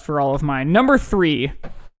paragraphs for all of mine. Number 3,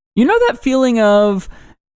 you know that feeling of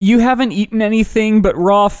you haven't eaten anything but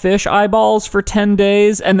raw fish eyeballs for 10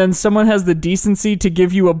 days, and then someone has the decency to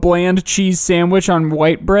give you a bland cheese sandwich on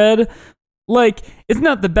white bread? It's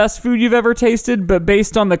not the best food you've ever tasted, but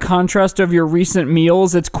based on the contrast of your recent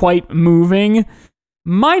meals, it's quite moving.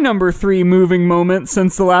 My number 3 moving moment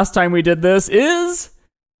since the last time we did this is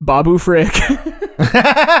Babu Frick.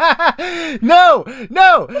 No,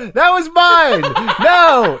 that was mine.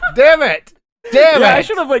 No, damn it. I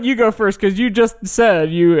should have let you go first because you just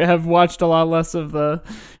said you have watched a lot less of the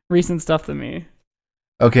recent stuff than me.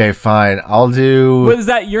 Okay, fine. I'll do. Was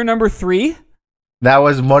that your number 3? That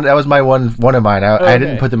was my one of mine. I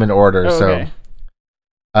didn't put them in order, so.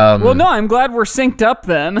 Well, no, I'm glad we're synced up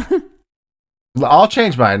then. I'll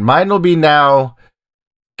change mine. Mine will be now.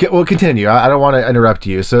 Well, continue. I don't want to interrupt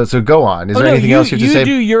you. So go on. Is there anything else you have to say? You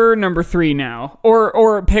do your number 3 now,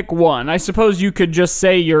 or pick one. I suppose you could just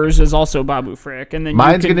say yours is also Babu Frick, and then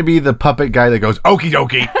mine's going to be the puppet guy that goes okie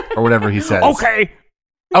dokie or whatever he says. Okay.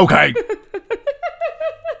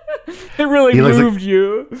 It really moved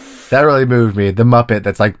you. That really moved me. The Muppet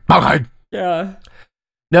that's like, okay. Yeah.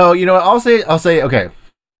 No, you know what? I'll say okay.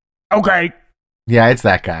 Okay. Yeah, it's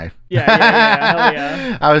that guy. Yeah, hell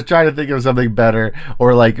yeah. I was trying to think of something better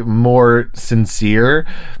or like more sincere,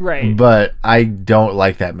 Right. but I don't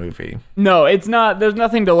like that movie. No, it's not. There's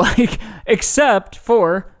nothing to like except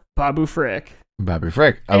for Babu Frick. Babu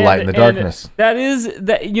Frick, A Light in the Darkness. That is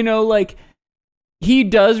that, you know, like he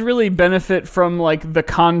does really benefit from like the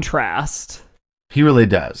contrast. He really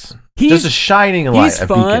does. He's just a shining light. He's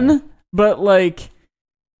fun, beacon. but like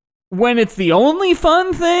when it's the only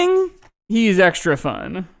fun thing, he's extra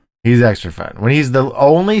fun. He's extra fun. When he's the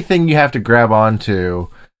only thing you have to grab onto,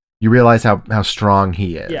 you realize how strong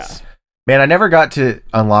he is. Yeah. Man, I never got to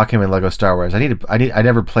unlock him in Lego Star Wars. I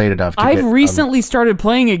never played enough to I've recently started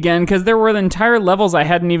playing again because there were entire levels I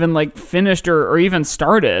hadn't even like finished or even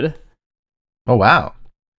started. Oh wow.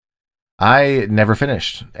 I never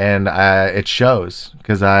finished, and it shows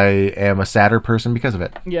because I am a sadder person because of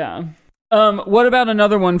it. Yeah. What about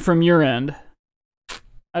another one from your end?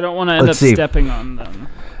 I don't want to end up stepping on them.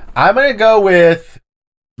 I'm gonna go with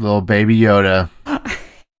little baby Yoda.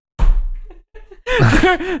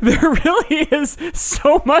 There really is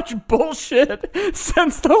so much bullshit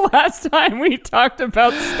since the last time we talked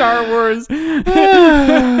about Star Wars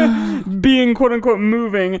being quote unquote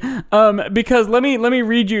moving. Because let me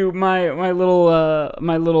read you my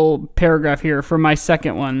little paragraph here for my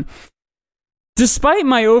second one. Despite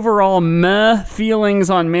my overall meh feelings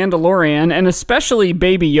on Mandalorian, and especially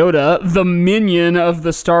Baby Yoda, the minion of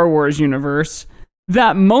the Star Wars universe,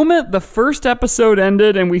 that moment the first episode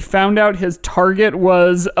ended and we found out his target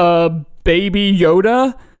was a Baby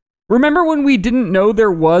Yoda. Remember when we didn't know there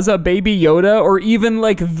was a Baby Yoda, or even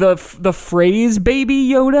like the phrase Baby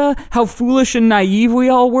Yoda? How foolish and naive we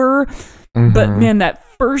all were. Mm-hmm. But man, that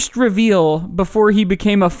first reveal before he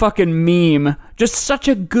became a fucking meme, just such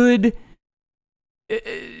a good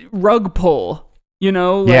rug pull, you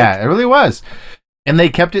know? Like, yeah, it really was. And they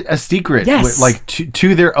kept it a secret. Yes. Like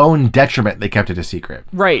to their own detriment, they kept it a secret.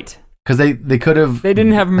 Right. Because they could have... They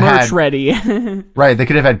didn't have merch ready. Right. They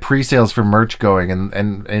could have had pre-sales for merch going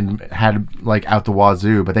and had like out the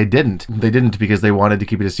wazoo, but they didn't. They didn't because they wanted to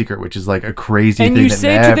keep it a secret, which is like a crazy and thing you that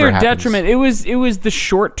say never to their happens. detriment. It was the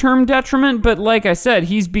short-term detriment, but like I said,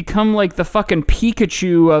 he's become like the fucking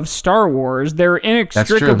Pikachu of Star Wars. They're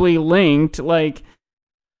inextricably linked. Like...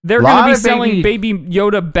 They're going to be selling Baby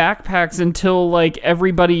Yoda backpacks until, like,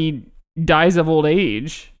 everybody dies of old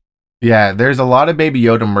age. Yeah, there's a lot of Baby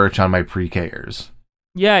Yoda merch on my pre-Kers.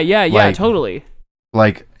 Yeah, totally.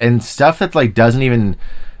 Like, and stuff that, like, doesn't even...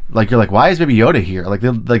 Like, you're like, why is Baby Yoda here? Like,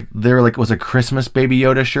 there was a Christmas Baby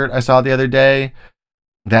Yoda shirt I saw the other day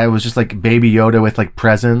that was just, like, Baby Yoda with, like,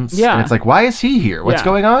 presents. Yeah. And it's like, why is he here? What's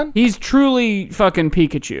going on? He's truly fucking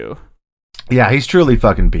Pikachu. Yeah, he's truly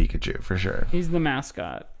fucking Pikachu, for sure. He's the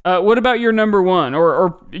mascot. What about your number one,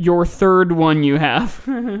 or your third one you have?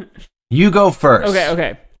 You go first.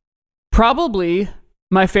 Okay. Probably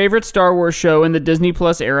my favorite Star Wars show in the Disney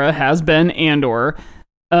Plus era has been Andor.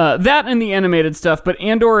 That and the animated stuff, but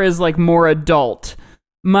Andor is like more adult.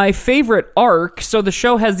 My favorite arc, so the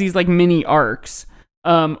show has these like mini arcs,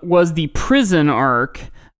 was the prison arc.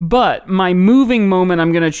 But my moving moment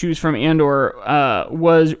I'm going to choose from Andor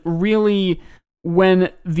was really when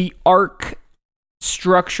the arc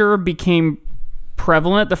structure became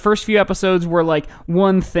prevalent. The first few episodes were like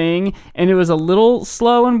one thing, and it was a little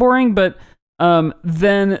slow and boring, but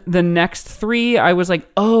then the next three, I was like,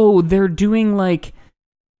 oh, they're doing like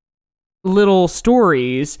little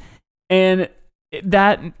stories, and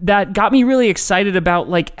that got me really excited about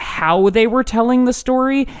like how they were telling the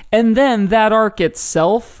story. And then that arc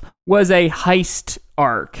itself was a heist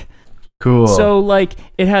arc. Cool. So like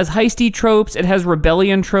it has heisty tropes, it has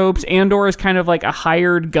rebellion tropes. Andor is kind of like a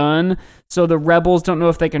hired gun, so the rebels don't know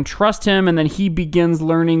if they can trust him, and then he begins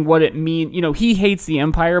learning what it means. You know, he hates the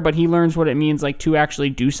Empire, but he learns what it means like to actually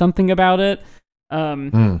do something about it.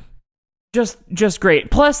 Just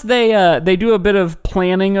great. Plus, they do a bit of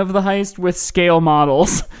planning of the heist with scale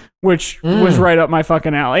models, which was right up my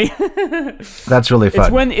fucking alley. That's really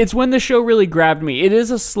fun. It's when the show really grabbed me. It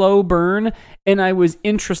is a slow burn, and I was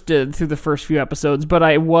interested through the first few episodes, but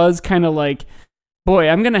I was kind of like, boy,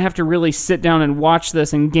 I'm gonna have to really sit down and watch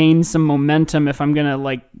this and gain some momentum if I'm gonna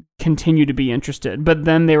like continue to be interested. But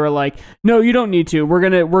then they were like, no, you don't need to. We're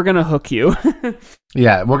gonna hook you.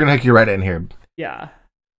 Yeah, we're gonna hook you right in here. Yeah.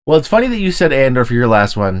 Well, it's funny that you said Andor for your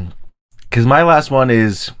last one, because my last one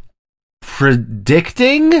is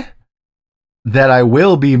predicting that I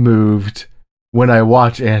will be moved when I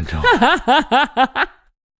watch Andor.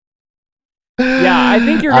 Yeah, I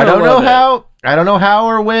think you're gonna I don't love know how. I don't know how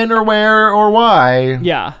or when or where or why.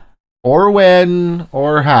 Yeah. Or when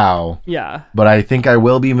or how. Yeah. But I think I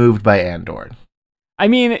will be moved by Andor. I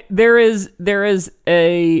mean, there is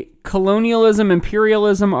a colonialism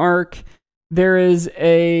imperialism arc. There is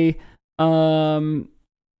a the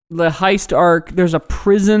heist arc. There's a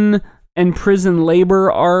prison and prison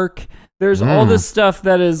labor arc. There's all this stuff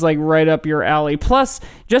that is like right up your alley. Plus,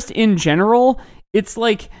 just in general, it's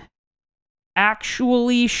like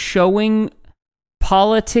actually showing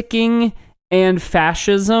politicking and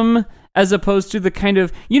fascism as opposed to the kind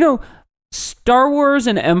of, Star Wars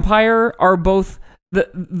and Empire are both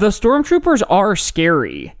the stormtroopers are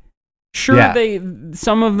scary. Sure,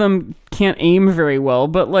 some of them can't aim very well,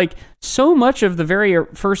 but like so much of the very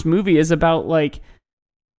first movie is about like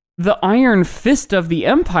the iron fist of the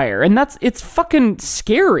Empire, and it's fucking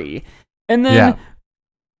scary. And then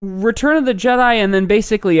Return of the Jedi, and then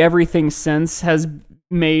basically everything since has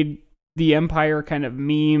made the Empire kind of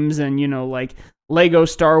memes, and like Lego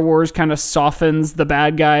Star Wars kind of softens the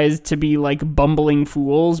bad guys to be like bumbling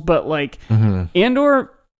fools, but like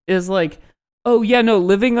Andor is like, oh yeah, no,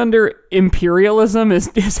 living under imperialism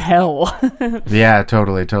is hell. Yeah,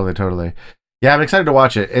 totally. Yeah, I'm excited to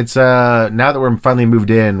watch it. It's now that we're finally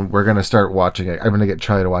moved in, we're gonna start watching it. I'm gonna get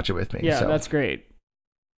Charlie to watch it with me. Yeah, so. That's great.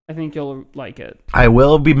 I think you'll like it. I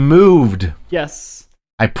will be moved. Yes.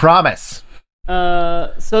 I promise.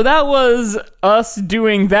 So that was us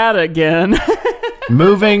doing that again.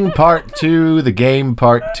 Moving part 2, the game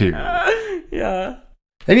part 2. Yeah.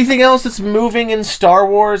 Anything else that's moving in Star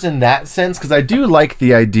Wars in that sense? Because I do like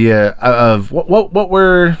the idea of what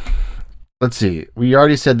we're... Let's see. We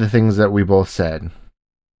already said the things that we both said.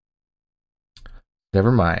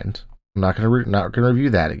 Never mind. I'm not gonna review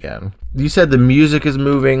that again. You said the music is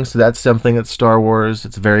moving, so that's something that's Star Wars.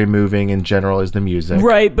 It's very moving in general, is the music.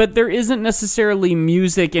 Right, but there isn't necessarily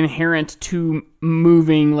music inherent to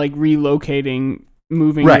moving, like relocating,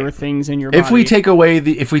 moving your things in your body. If we take away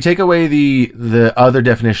the other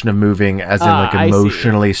definition of moving, as in like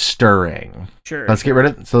emotionally stirring. Sure. Let's get rid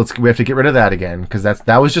of. So we have to get rid of that again, because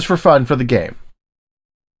that was just for fun for the game.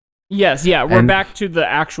 Yes, yeah, we're back to the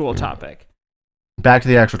actual topic. Back to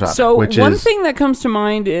the actual topic. So which one is, thing that comes to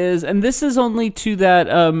mind is, and this is only to that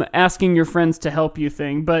asking your friends to help you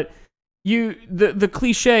thing, but the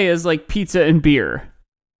cliche is like pizza and beer.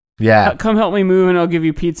 Yeah. Come help me move and I'll give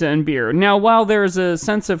you pizza and beer. Now, while there's a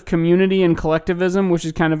sense of community and collectivism, which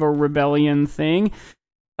is kind of a rebellion thing,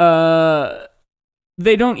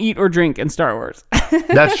 they don't eat or drink in Star Wars.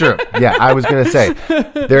 That's true. Yeah, I was going to say,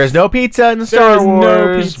 there is no pizza in Star Wars.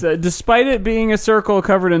 There is no pizza, despite it being a circle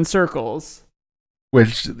covered in circles.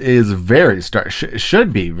 Which is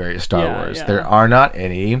should be very Star Wars. Yeah. There are not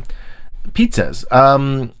any pizzas.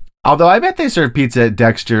 Although I bet they serve pizza at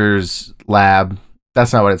Dexter's Lab.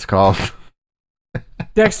 That's not what it's called.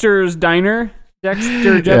 Dexter's Diner?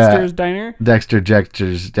 Dexter's Diner? Dexter's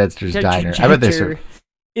Diner. I bet they serve.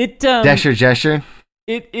 Gesture.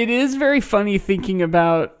 It is very funny thinking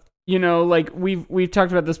about, like we've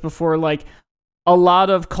talked about this before, like a lot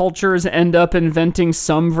of cultures end up inventing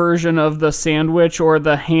some version of the sandwich or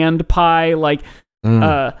the hand pie, like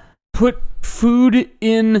put food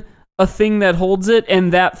in a thing that holds it,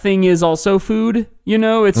 and that thing is also food.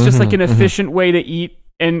 It's just like an efficient way to eat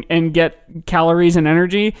and get calories and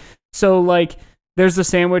energy. So like there's the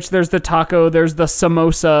sandwich, there's the taco, there's the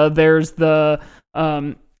samosa, there's the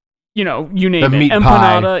you name it, meat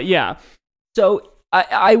empanada. pie. Yeah. So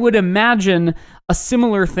I would imagine a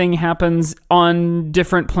similar thing happens on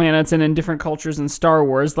different planets and in different cultures in Star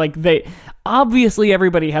Wars. Like obviously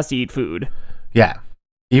everybody has to eat food. Yeah.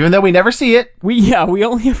 Even though we never see it. We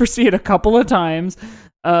only ever see it a couple of times.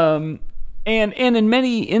 And in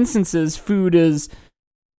many instances food is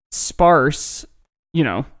sparse,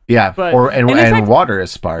 Yeah, but, and fact, water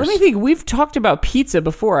is sparse. Let me think. We've talked about pizza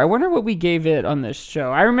before. I wonder what we gave it on this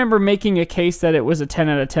show. I remember making a case that it was a 10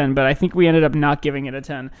 out of 10, but I think we ended up not giving it a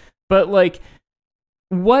 10. But like,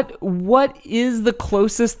 what is the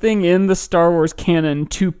closest thing in the Star Wars canon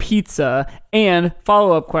to pizza? And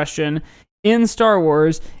follow-up question, in Star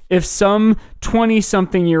Wars, if some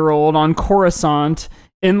 20-something-year-old on Coruscant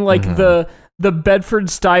in like the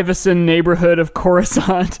Bedford-Stuyvesant neighborhood of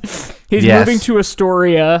Coruscant, he's moving to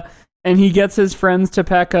Astoria, and he gets his friends to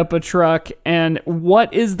pack up a truck, and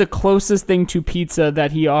what is the closest thing to pizza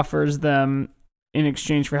that he offers them in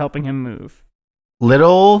exchange for helping him move?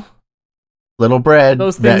 Little bread.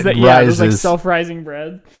 Those things that rises, those like self-rising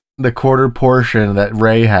bread. The quarter portion that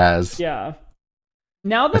Rey has. Yeah.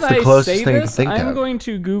 Now that That's the I closest say thing this, to think I'm of. going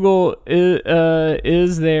to Google,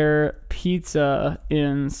 is there pizza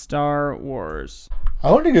in Star Wars? I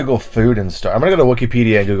want to Google food and Star. I'm going to go to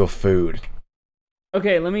Wikipedia and Google food.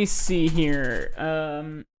 Okay, let me see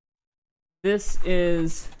here. This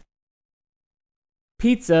is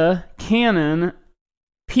pizza canon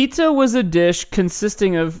Pizza was a dish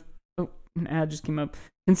consisting of... Oh, an ad just came up.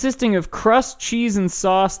 Consisting of crust, cheese, and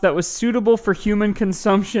sauce that was suitable for human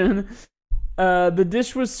consumption. The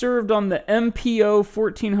dish was served on the MPO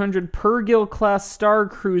 1400 Pergil class star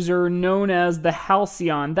cruiser known as the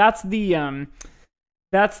Halcyon. That's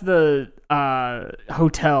the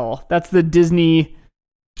hotel. That's the Disney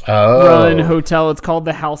run hotel. It's called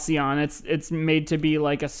the Halcyon. It's made to be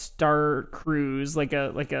like a star cruise, like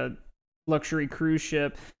a luxury cruise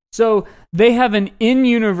ship. So they have an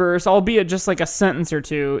in-universe, albeit just like a sentence or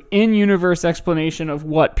two, in-universe explanation of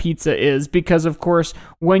what pizza is, because of course,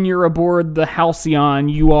 when you're aboard the Halcyon,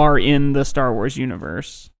 you are in the Star Wars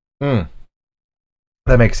universe. That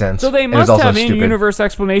makes sense. So they must have in-universe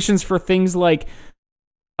explanations for things like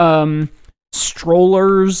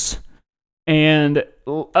strollers and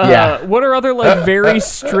what are other like very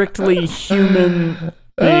strictly human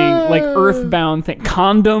thing, like earthbound thing,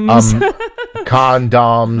 condoms,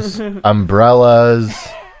 umbrellas,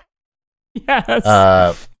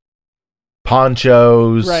 yes,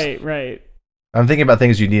 ponchos. Right. I'm thinking about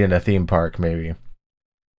things you need in a theme park, maybe.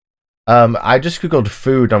 I just googled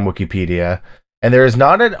food on Wikipedia, and there is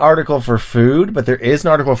not an article for food, but there is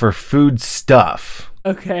an article for food stuff.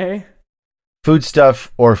 Okay. Food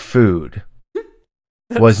stuff or food.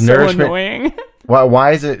 That's was so nourishment annoying.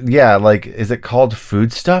 Why is it? Yeah, like, is it called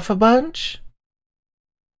food stuff a bunch?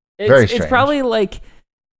 Very strange. It's probably like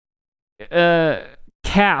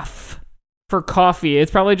calf for coffee.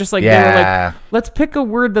 It's probably just like they were like, let's pick a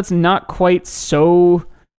word that's not quite so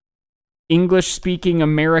English-speaking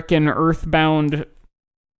American earthbound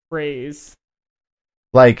phrase.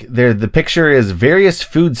 Like, the picture is various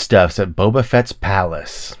foodstuffs at Boba Fett's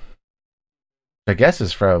palace. I guess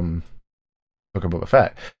is from Book of Boba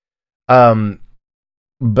Fett.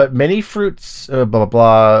 But many fruits, blah, blah,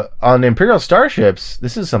 blah. On Imperial starships,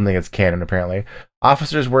 this is something that's canon, apparently.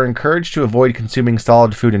 Officers were encouraged to avoid consuming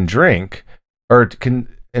solid food and drink, or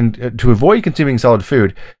to avoid consuming solid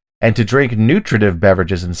food, and to drink nutritive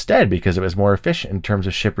beverages instead, because it was more efficient in terms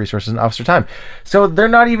of ship resources and officer time. So they're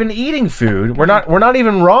not even eating food. We're not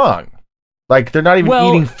even wrong. Like, they're not even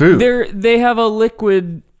eating food. They have a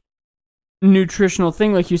liquid nutritional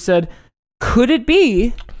thing, like you said. Could it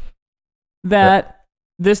be that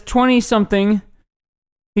this 20-something,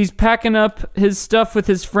 he's packing up his stuff with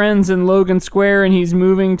his friends in Logan Square, and he's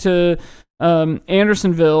moving to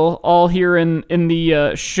Andersonville, all here in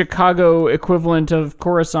the Chicago equivalent of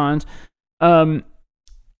Coruscant, and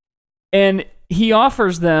he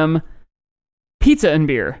offers them pizza and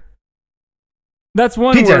beer. That's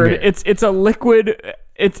one pizza word. It's a liquid.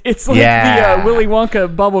 It's like the Willy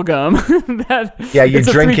Wonka bubble gum. You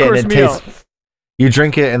drink it and it tastes. You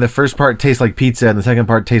drink it and the first part tastes like pizza and the second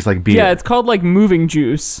part tastes like beer. Yeah, it's called like moving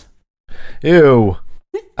juice. Ew.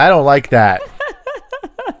 I don't like that.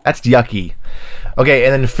 That's yucky. Okay,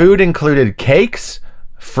 and then food included cakes,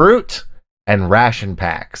 fruit, and ration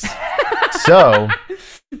packs. So,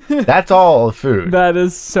 that's all food. That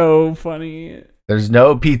is so funny. There's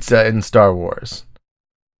no pizza in Star Wars.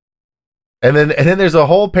 And then there's a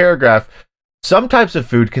whole paragraph. Some types of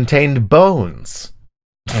food contained bones.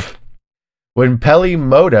 When Peli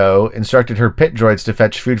Moto instructed her pit droids to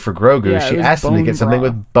fetch food for Grogu, she asked them to get something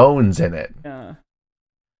with bones in it. Yeah.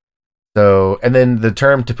 So, and then the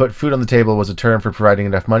term to put food on the table was a term for providing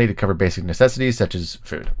enough money to cover basic necessities such as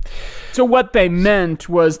food. So what they meant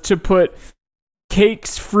was to put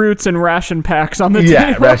cakes, fruits, and ration packs on the table.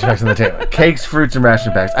 Yeah, ration packs on the table. Cakes, fruits, and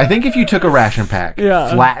ration packs. I think if you took a ration pack,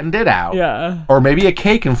 flattened it out, or maybe a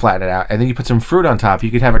cake and flattened it out, and then you put some fruit on top,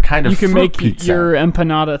 you could have a kind of fruit pizza. You can make your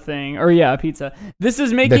empanada thing, or pizza. This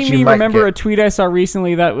is making me remember a tweet I saw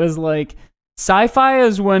recently that was like, sci-fi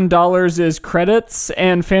is when dollars is credits,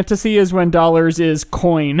 and fantasy is when dollars is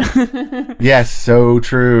coin. Yes, so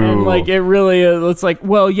true. And like it really is. It's like,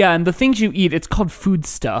 well, yeah, and the things you eat, it's called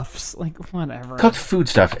foodstuffs. Like whatever. It's called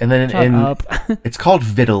foodstuff, and then it's called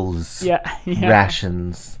victuals. Yeah.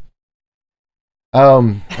 Rations.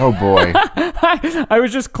 Oh boy. I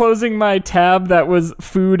was just closing my tab that was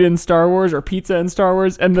food in Star Wars or pizza in Star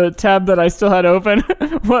Wars, and the tab that I still had open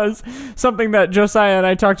was something that Josiah and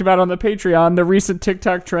I talked about on the Patreon, the recent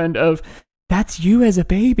TikTok trend of "that's you as a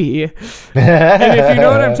baby." And if you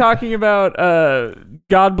know what I'm talking about,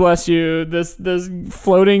 God bless you. This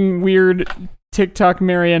floating weird TikTok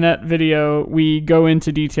marionette video, we go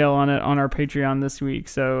into detail on it on our Patreon this week,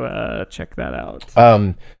 so check that out.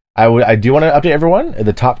 I do want to update everyone.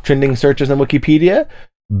 The top trending searches on Wikipedia,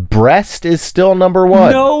 breast is still number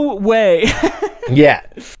one. No way. Yeah,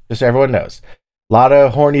 just so everyone knows. A lot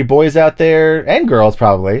of horny boys out there, and girls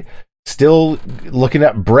probably, still looking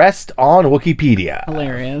at breast on Wikipedia.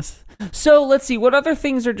 Hilarious. So let's see, what other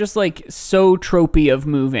things are just like so tropey of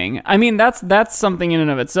moving? I mean, that's something in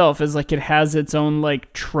and of itself, is like it has its own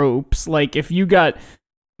like tropes. Like if you got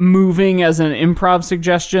moving as an improv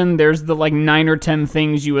suggestion, there's the like 9 or 10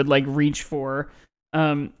 things you would like reach for,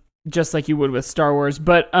 just like you would with Star Wars.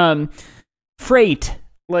 But freight,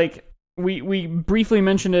 like we briefly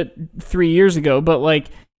mentioned it 3 years ago, but like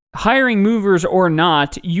hiring movers or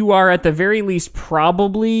not, you are at the very least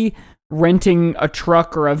probably renting a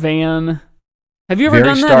truck or a van. Have you ever Very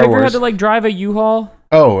done that? Star Have you ever Wars. had to like drive a U-Haul?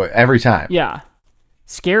 Oh, every time. Yeah.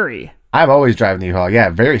 Scary. I'm always driving the U-Haul. Yeah,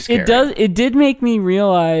 very scary. It did make me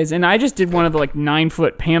realize, and I just did one of the like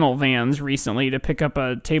 9-foot panel vans recently to pick up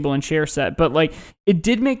a table and chair set, but like it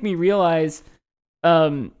did make me realize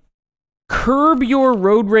curb your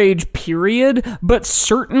road rage, period, but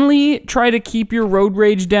certainly try to keep your road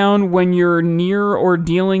rage down when you're near or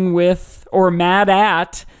dealing with or mad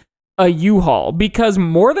at a U-Haul, because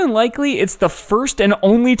more than likely it's the first and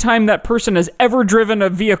only time that person has ever driven a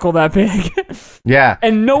vehicle that big. Yeah.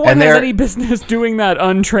 And no one has any business doing that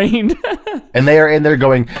untrained. And they are in there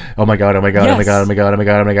going, oh my God, oh my God, oh my Yes. God, oh my God, oh my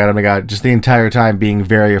God, oh my God, oh my God, just the entire time being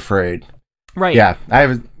very afraid. Right. Yeah,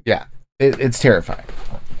 it's terrifying.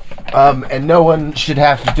 And no one should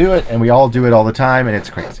have to do it, and we all do it all the time, and it's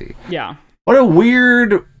crazy. Yeah. What a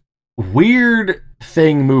weird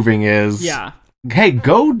thing moving is. Yeah. Hey,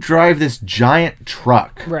 go drive this giant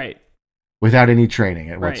truck Right. without any training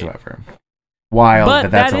Right. whatsoever. Wild, But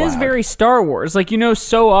that's that is allowed. very Star Wars. Like, you know,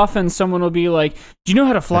 so often someone will be like, do you know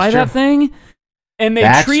how to fly That's that thing? And they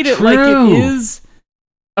That's treat it like true. it is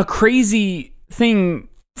a crazy thing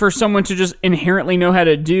for someone to just inherently know how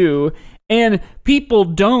to do. And people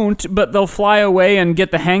don't, but they'll fly away and get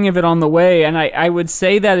the hang of it on the way. And I would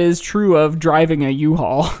say that is true of driving a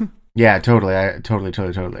U-Haul. Yeah, totally. Totally.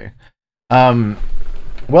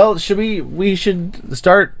 Well, we should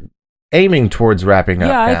start aiming towards wrapping up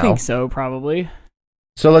Yeah, now. I think so, probably.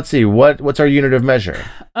 So let's see, what's our unit of measure?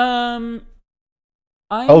 Do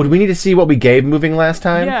we need to see what we gave moving last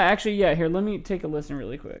time? Yeah, actually, yeah. Here, let me take a listen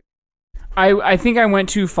really quick. I think I went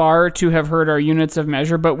too far to have heard our units of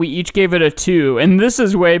measure, but we each gave it a 2, and this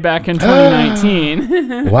is way back in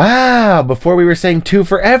 2019. Wow, before we were saying 2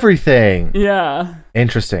 for everything. Yeah.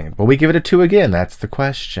 Interesting. Well, we give it a 2 again. That's the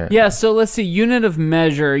question. Yeah, so let's see. Unit of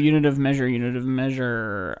measure. Unit of measure.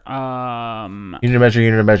 I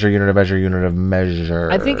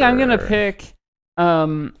think I'm going to pick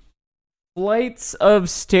flights of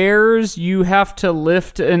stairs you have to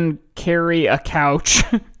lift and carry a couch.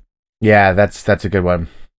 Yeah, that's a good one.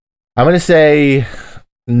 I'm going to say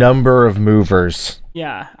number of movers.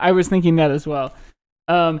 Yeah, I was thinking that as well.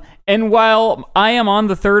 And while I am on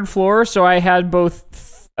the 3rd floor, so I had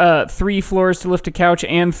both 3 floors to lift a couch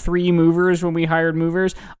and 3 movers when we hired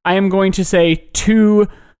movers, I am going to say 2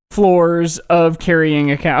 floors of carrying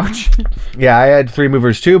a couch. Yeah, I had 3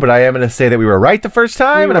 movers too, but I am going to say that we were right the first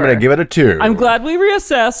time, and I'm going to give it a 2. I'm glad we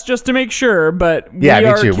reassessed just to make sure, but we Yeah, me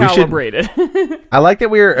are too. calibrated. I like that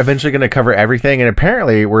we're eventually going to cover everything, and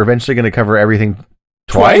apparently we're eventually going to cover everything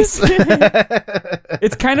twice.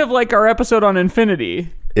 It's kind of like our episode on Infinity.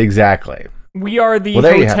 Exactly. We are the Well,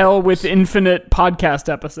 there you have hotel with infinite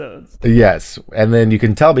podcast episodes. Yes, and then you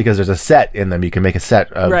can tell because there's a set in them. You can make a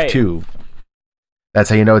set of Right. 2. That's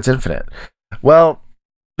how you know it's infinite. Well,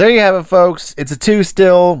 there you have it, folks. It's a 2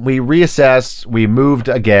 still. We reassessed. We moved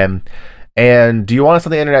again. And do you want us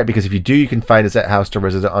on the internet? Because if you do, you can find us at How Star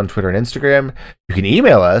Wars Is It on Twitter and Instagram. You can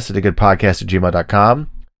email us at agoodpodcast@gmail.com.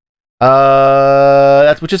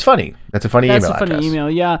 Which is funny. That's a funny email That's a funny address. email,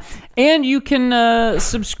 yeah. And you can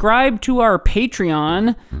subscribe to our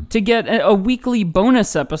Patreon to get a weekly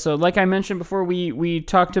bonus episode. Like I mentioned before, we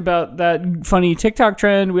talked about that funny TikTok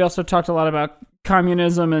trend. We also talked a lot about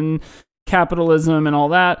communism and capitalism and all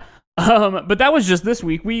that. But that was just this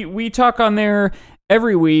week. We talk on there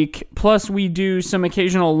every week. Plus, we do some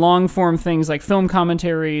occasional long-form things like film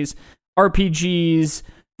commentaries, RPGs,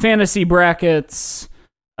 fantasy brackets,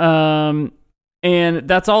 and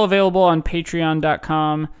that's all available on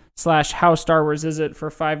patreon.com/How Star Wars Is It for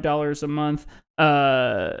 $5 a month.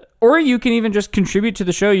 Or you can even just contribute to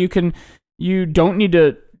the show. You don't need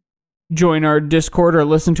to join our Discord or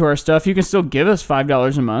listen to our stuff. You can still give us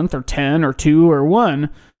 $5 a month or 10 or 2 or 1.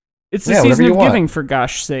 It's the season of giving, for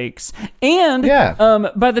gosh sakes. And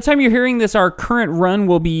by the time you're hearing this, our current run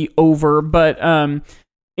will be over, but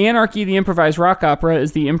Anarchy, the Improvised Rock Opera,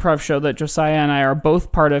 is the improv show that Josiah and I are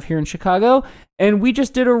both part of here in Chicago. And we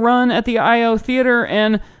just did a run at the IO Theater,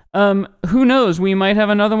 and who knows, we might have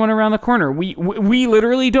another one around the corner. We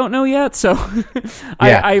literally don't know yet, so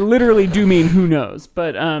I literally do mean who knows.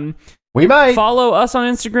 But We might. Follow us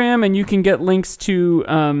on Instagram, and you can get links to,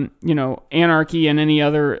 Anarchy and any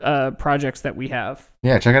other projects that we have.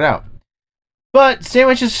 Yeah, check it out. But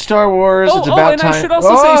Sandwiches Star Wars, it's about time. I should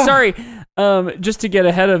also say, sorry, just to get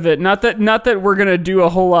ahead of it, not that we're going to do a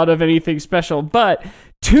whole lot of anything special, but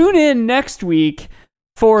tune in next week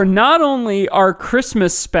for not only our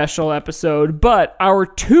Christmas special episode, but our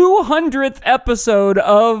 200th episode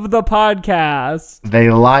of the podcast. They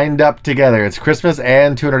lined up together. It's Christmas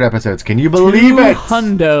and 200 episodes. Can you believe it?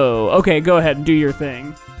 Hundo. Okay, go ahead and do your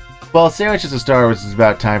thing. Well, Sandwiches of Star Wars is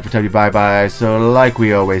about time for Tubby Bye-Bye, so like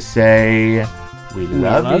we always say, we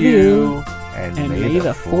love you, and may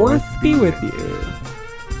the 4th be with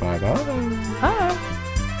you. Bye-bye. Bye.